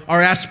or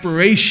our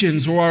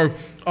aspirations or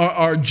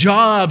our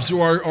jobs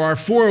or our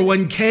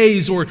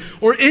 401ks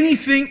or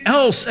anything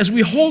else, as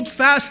we hold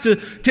fast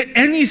to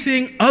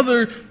anything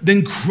other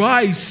than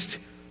Christ,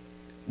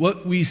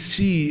 what we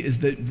see is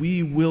that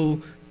we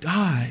will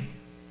die.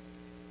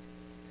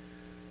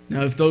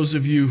 Now, if those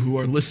of you who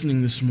are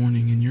listening this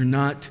morning and you're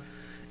not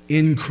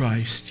in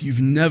Christ, you've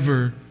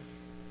never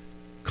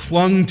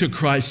clung to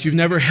Christ, you've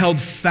never held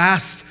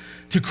fast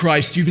to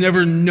Christ, you've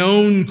never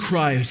known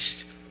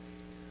Christ,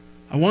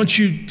 I want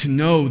you to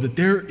know that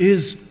there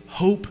is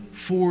hope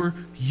for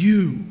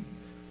you.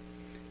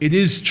 It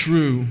is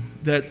true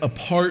that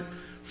apart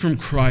from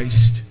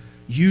Christ,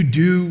 you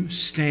do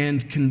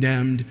stand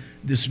condemned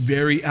this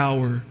very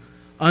hour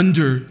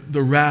under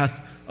the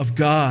wrath of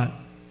God.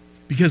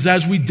 Because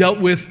as we dealt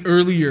with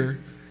earlier,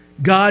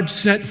 God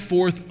sent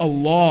forth a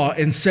law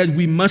and said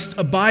we must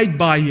abide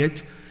by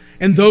it.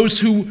 And those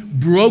who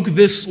broke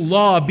this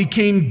law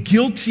became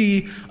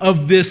guilty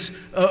of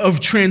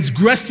of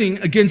transgressing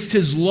against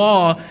his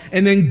law.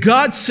 And then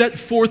God set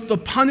forth the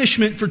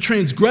punishment for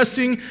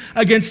transgressing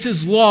against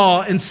his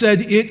law and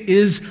said it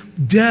is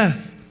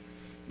death.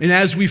 And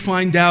as we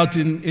find out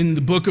in the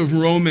book of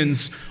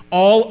Romans,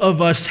 all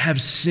of us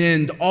have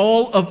sinned.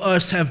 All of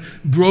us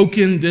have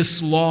broken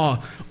this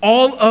law.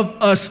 All of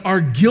us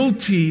are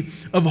guilty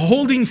of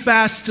holding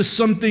fast to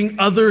something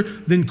other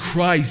than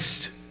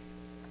Christ.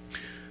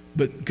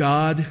 But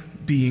God,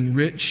 being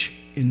rich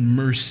in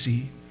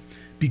mercy,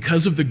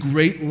 because of the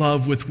great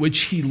love with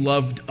which he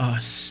loved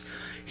us,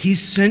 he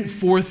sent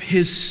forth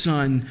his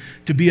Son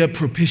to be a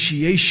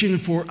propitiation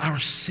for our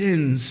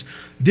sins.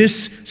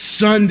 This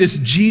Son, this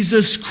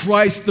Jesus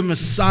Christ, the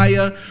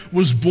Messiah,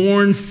 was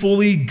born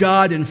fully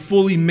God and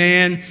fully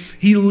man.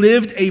 He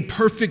lived a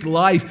perfect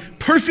life,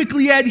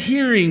 perfectly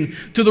adhering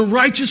to the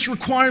righteous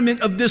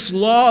requirement of this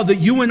law that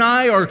you and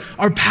I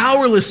are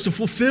powerless to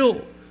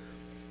fulfill.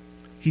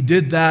 He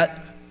did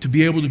that to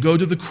be able to go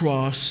to the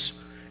cross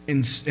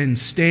and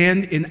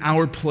stand in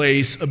our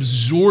place,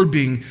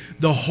 absorbing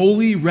the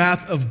holy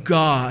wrath of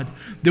God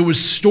that was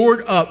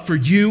stored up for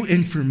you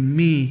and for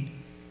me.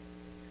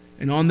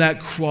 And on that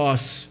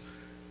cross,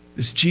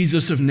 this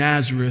Jesus of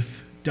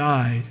Nazareth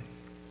died.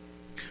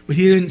 But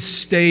he didn't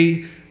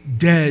stay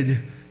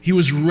dead. He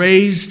was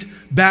raised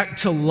back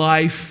to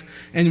life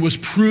and was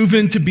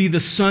proven to be the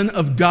Son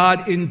of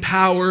God in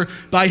power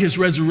by his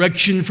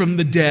resurrection from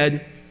the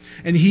dead.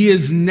 And he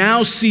is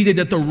now seated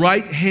at the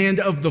right hand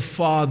of the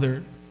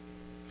Father.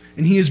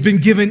 And he has been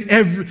given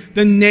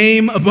the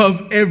name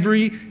above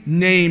every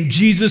name,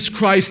 Jesus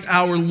Christ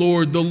our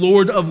Lord, the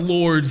Lord of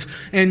Lords.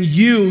 And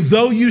you,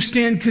 though you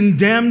stand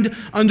condemned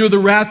under the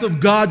wrath of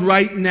God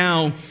right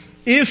now,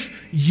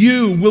 if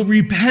you will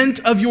repent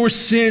of your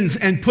sins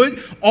and put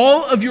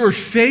all of your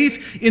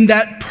faith in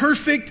that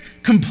perfect,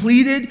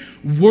 completed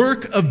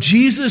work of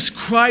Jesus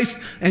Christ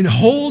and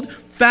hold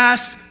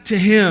fast to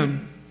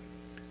him,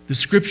 the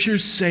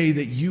scriptures say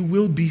that you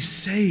will be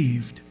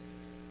saved.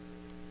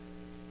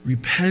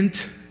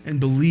 Repent and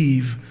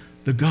believe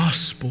the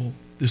gospel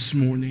this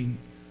morning.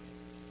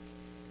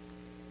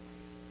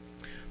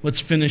 Let's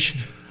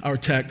finish our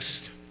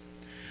text.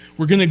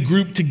 We're going to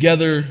group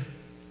together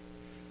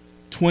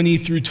 20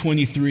 through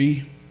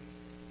 23.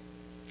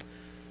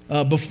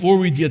 Before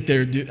we get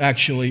there,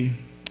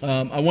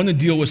 I want to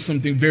deal with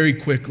something very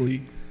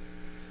quickly.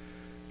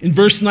 In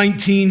verse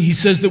 19, he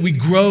says that we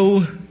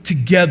grow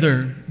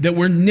together, that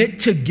we're knit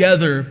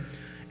together,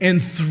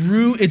 and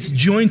through its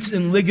joints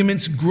and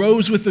ligaments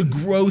grows with a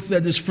growth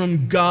that is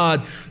from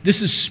God.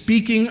 This is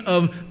speaking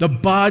of the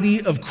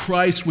body of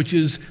Christ, which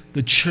is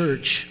the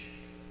church.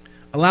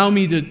 Allow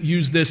me to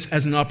use this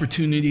as an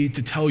opportunity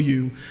to tell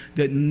you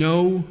that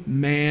no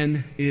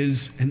man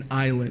is an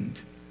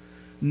island.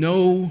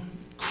 No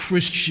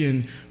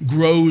Christian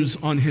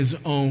grows on his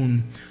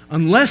own,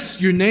 unless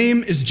your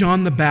name is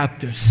John the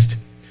Baptist,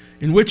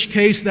 in which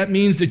case that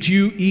means that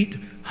you eat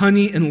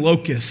honey and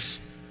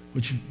locusts,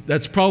 which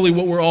that's probably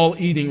what we're all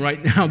eating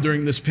right now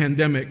during this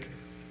pandemic.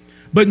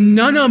 But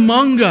none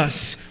among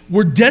us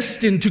were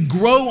destined to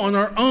grow on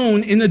our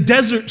own in a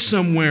desert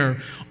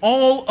somewhere.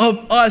 All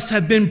of us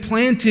have been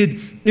planted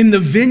in the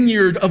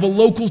vineyard of a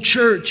local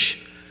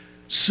church.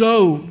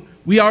 So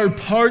we are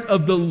part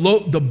of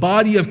the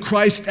body of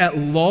Christ at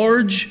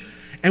large,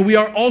 and we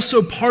are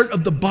also part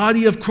of the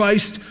body of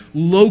Christ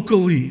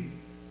locally.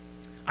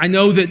 I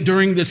know that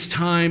during this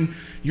time,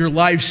 you're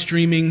live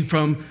streaming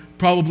from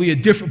probably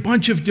a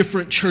bunch of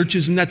different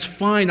churches, and that's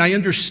fine. I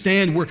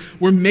understand.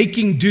 We're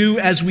making do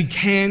as we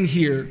can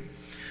here.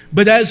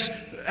 But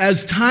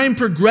as time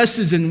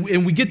progresses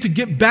and we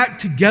get back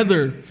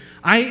together,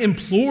 I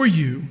implore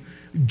you,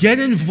 get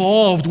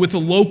involved with a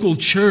local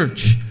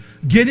church.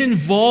 Get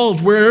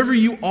involved wherever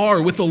you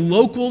are with a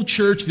local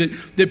church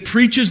that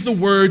preaches the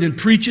word and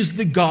preaches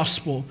the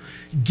gospel.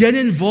 Get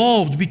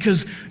involved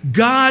because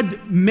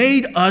God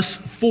made us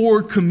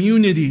for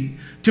community,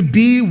 to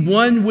be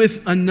one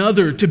with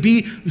another, to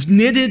be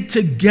knitted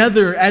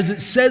together, as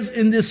it says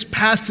in this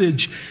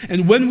passage.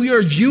 And when we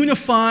are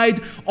unified,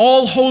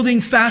 all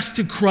holding fast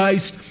to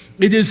Christ,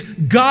 it is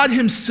God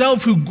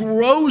himself who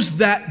grows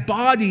that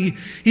body.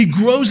 He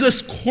grows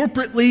us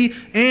corporately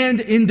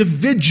and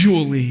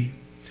individually.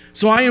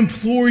 So I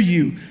implore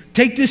you,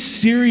 take this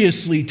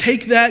seriously.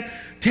 Take that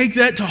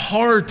to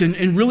heart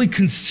and really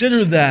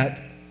consider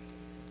that.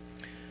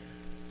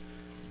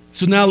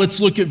 So now let's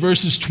look at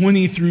verses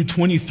 20 through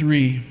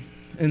 23.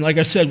 And like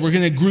I said, we're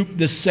going to group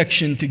this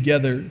section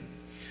together.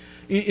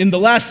 In the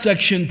last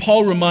section,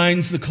 Paul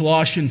reminds the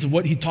Colossians of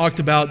what he talked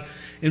about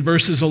in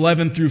verses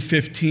 11 through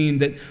 15,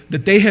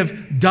 that they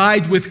have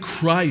died with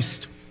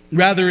Christ.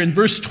 Rather, in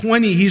verse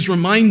 20, he's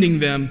reminding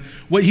them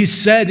what he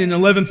said in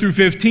 11 through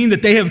 15,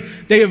 that they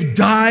have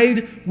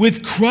died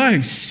with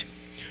Christ.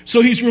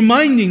 So he's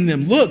reminding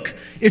them, look,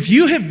 if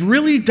you have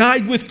really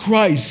died with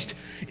Christ,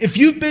 if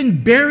you've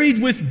been buried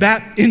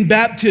in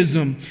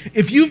baptism,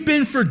 if you've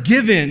been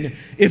forgiven,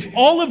 if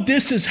all of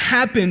this has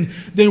happened,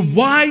 then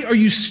why are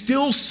you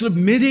still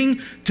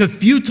submitting to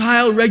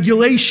futile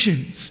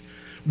regulations?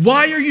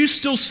 Why are you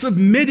still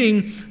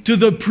submitting to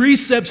the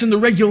precepts and the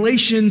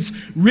regulations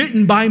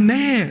written by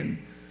man?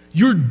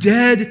 You're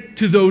dead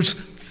to those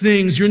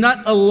things. You're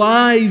not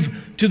alive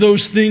to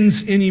those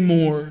things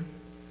anymore.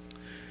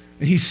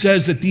 And he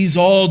says that these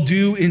all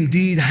do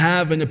indeed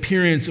have an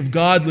appearance of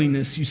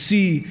godliness. You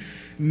see,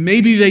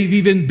 maybe they've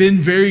even been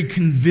very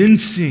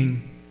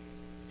convincing.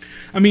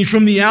 I mean,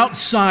 from the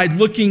outside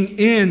looking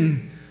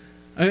in,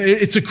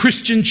 it's a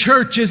Christian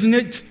church, isn't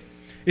it?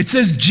 It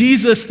says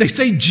Jesus. They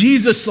say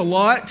Jesus a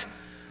lot.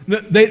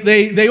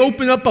 They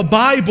open up a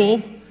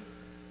Bible.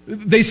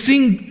 They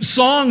sing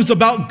songs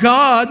about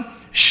God.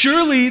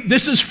 Surely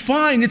this is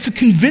fine. It's a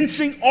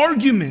convincing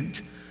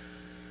argument.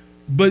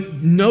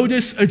 But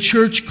notice a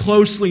church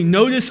closely.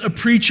 Notice a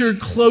preacher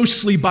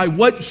closely by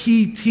what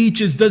he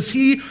teaches. Does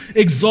he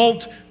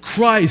exalt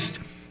Christ?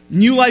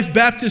 New Life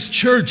Baptist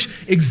Church,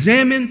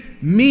 examine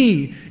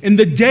me. In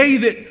the day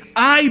that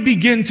I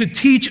begin to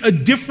teach a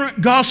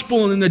different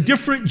gospel and a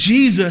different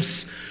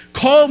Jesus,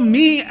 call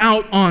me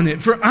out on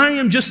it, for I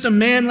am just a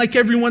man like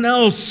everyone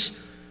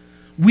else.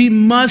 We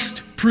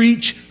must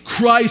preach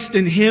Christ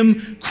and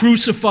Him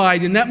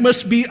crucified, and that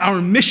must be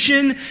our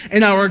mission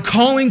and our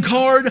calling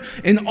card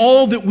and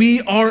all that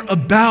we are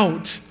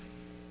about.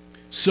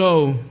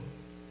 So,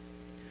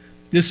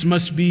 this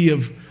must be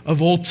of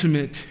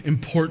ultimate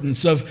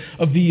importance, of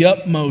the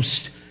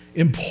utmost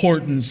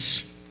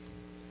importance.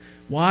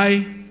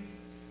 Why?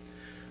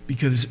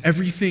 Because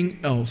everything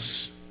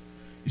else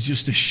is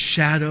just a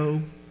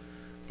shadow,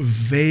 a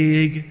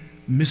vague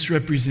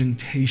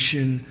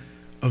misrepresentation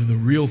of the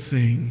real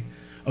thing,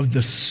 of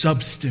the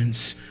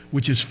substance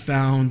which is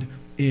found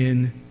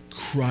in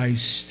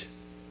Christ.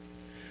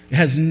 It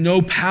has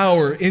no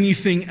power,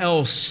 anything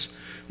else,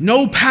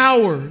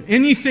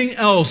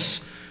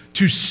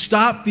 to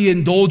stop the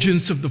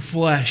indulgence of the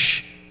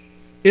flesh.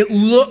 It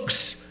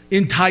looks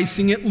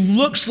enticing, it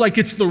looks like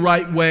it's the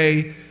right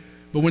way,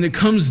 but when it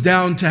comes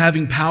down to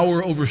having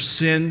power over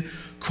sin,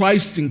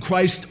 Christ and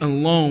Christ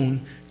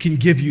alone can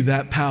give you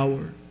that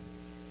power.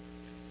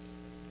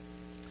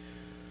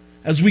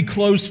 As we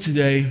close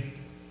today,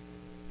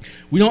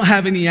 we don't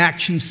have any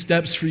action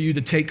steps for you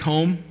to take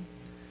home.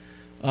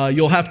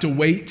 You'll have to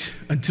wait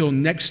until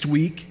next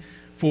week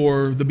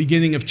for the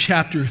beginning of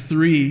chapter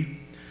 3,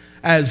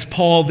 as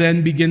Paul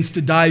then begins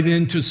to dive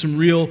into some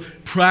real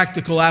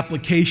practical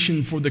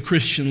application for the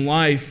Christian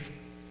life.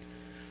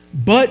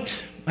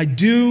 But I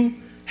do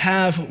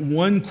have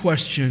one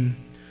question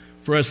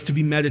for us to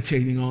be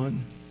meditating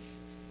on.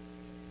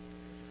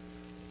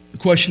 The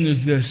question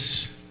is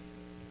this.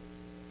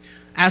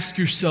 Ask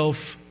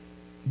yourself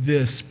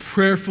this,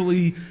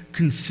 prayerfully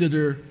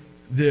consider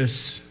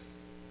this.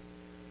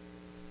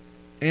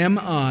 Am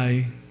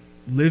I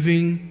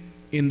living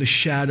in the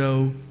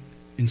shadow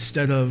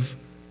instead of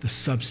the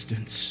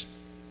substance?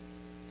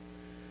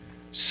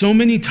 So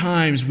many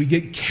times we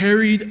get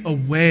carried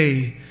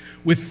away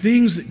with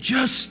things that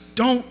just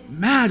don't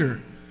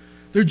matter.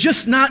 They're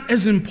just not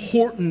as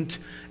important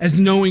as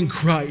knowing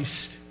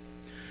Christ.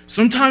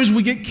 Sometimes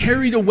we get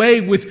carried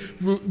away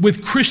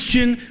with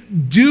Christian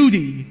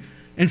duty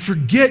and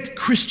forget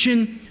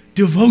Christian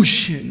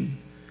devotion.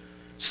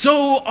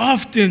 So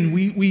often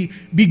we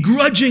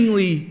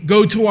begrudgingly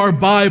go to our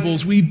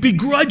Bibles. We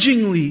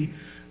begrudgingly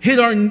hit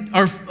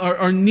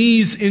our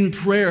knees in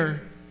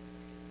prayer.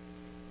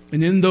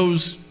 And in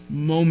those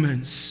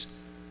moments,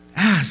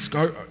 ask,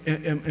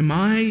 am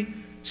I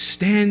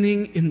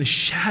standing in the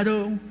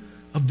shadow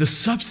of the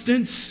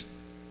substance?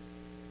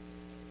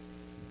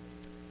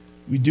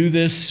 We do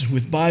this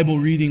with Bible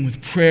reading,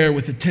 with prayer,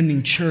 with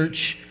attending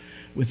church,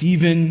 with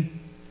even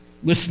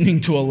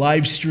listening to a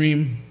live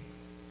stream.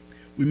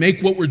 We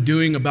make what we're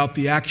doing about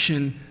the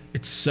action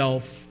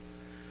itself.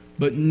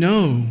 But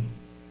know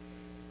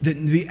that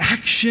the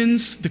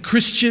actions, the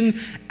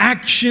Christian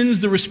actions,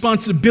 the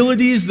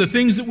responsibilities, the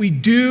things that we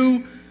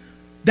do,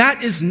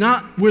 that is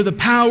not where the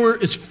power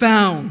is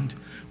found.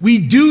 We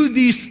do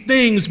these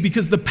things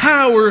because the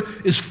power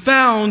is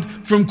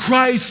found from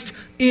Christ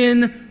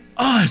in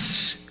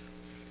us.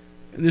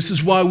 And this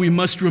is why we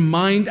must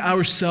remind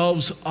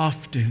ourselves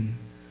often,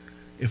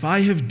 if I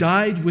have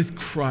died with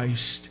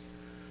Christ,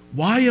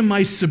 why am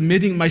I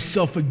submitting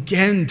myself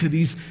again to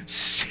these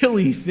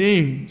silly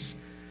things?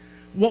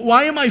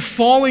 Why am I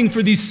falling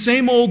for these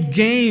same old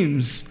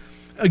games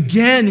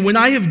again when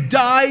I have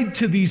died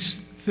to these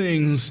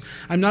things?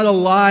 I'm not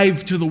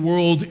alive to the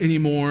world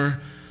anymore.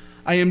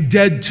 I am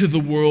dead to the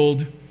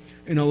world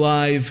and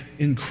alive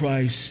in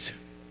Christ.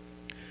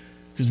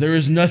 Because there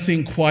is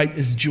nothing quite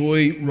as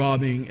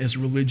joy-robbing as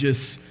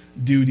religious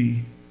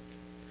duty.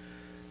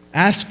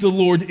 Ask the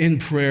Lord in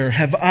prayer,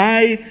 have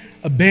I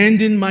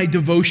abandoned my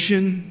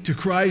devotion to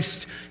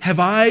Christ? Have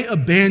I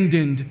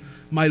abandoned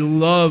my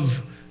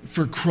love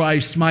for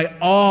Christ, my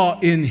awe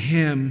in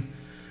Him?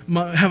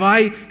 Have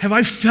I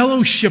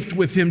fellowshipped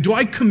with Him? Do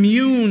I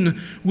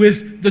commune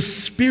with the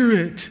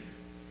Spirit?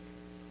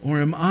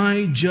 Or am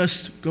I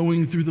just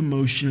going through the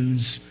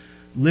motions,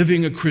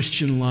 living a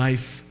Christian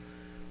life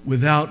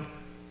without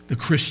the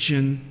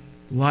Christian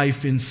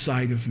life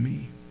inside of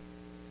me?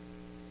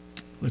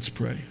 Let's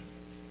pray.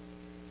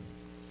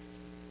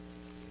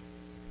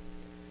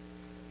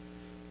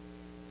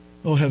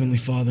 Oh, Heavenly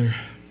Father,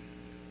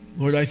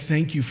 Lord, I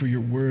thank you for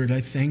your word.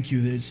 I thank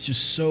you that it's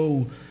just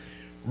so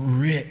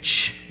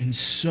rich and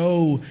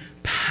so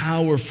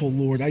powerful,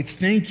 Lord. I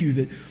thank you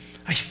that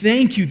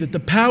the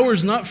power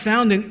is not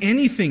found in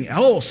anything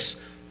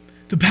else.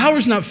 The power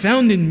is not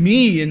found in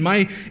me, in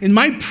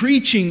my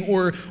preaching,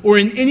 or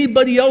in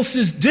anybody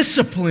else's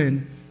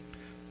discipline.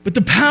 But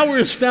the power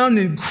is found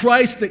in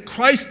Christ, that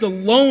Christ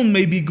alone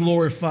may be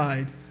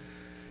glorified.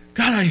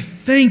 God, I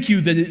thank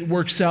you that it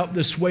works out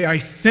this way. I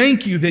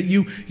thank you that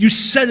you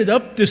set it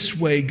up this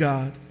way,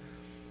 God.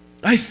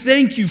 I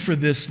thank you for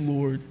this,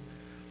 Lord.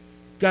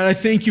 God, I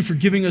thank you for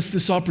giving us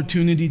this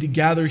opportunity to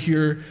gather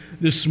here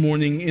this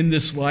morning in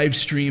this live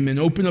stream and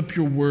open up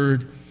your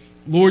word.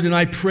 Lord, and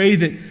I pray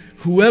that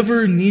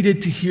whoever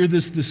needed to hear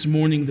this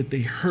morning, that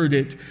they heard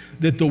it,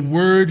 that the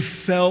word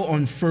fell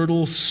on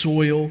fertile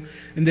soil,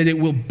 and that it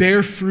will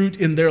bear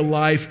fruit in their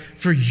life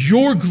for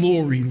your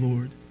glory,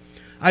 Lord.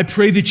 I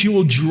pray that you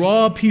will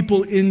draw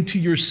people into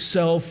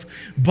yourself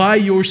by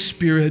your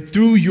Spirit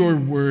through your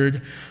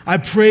word. I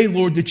pray,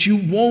 Lord, that you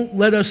won't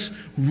let us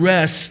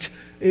rest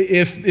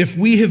if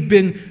we have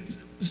been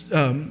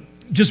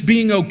just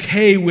being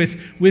okay with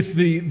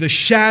the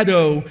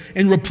shadow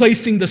and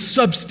replacing the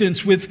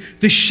substance with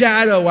the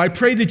shadow. I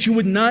pray that you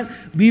would not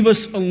leave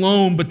us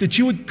alone, but that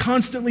you would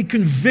constantly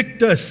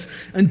convict us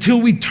until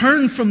we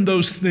turn from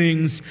those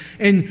things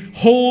and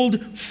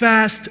hold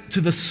fast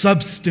to the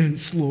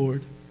substance,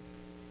 Lord.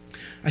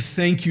 I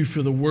thank you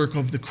for the work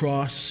of the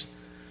cross.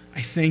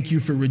 I thank you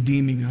for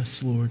redeeming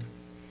us, Lord.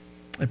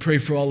 I pray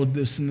for all of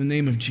this in the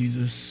name of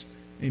Jesus.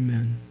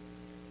 Amen.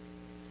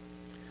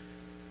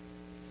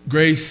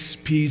 Grace,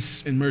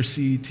 peace, and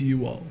mercy to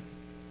you all.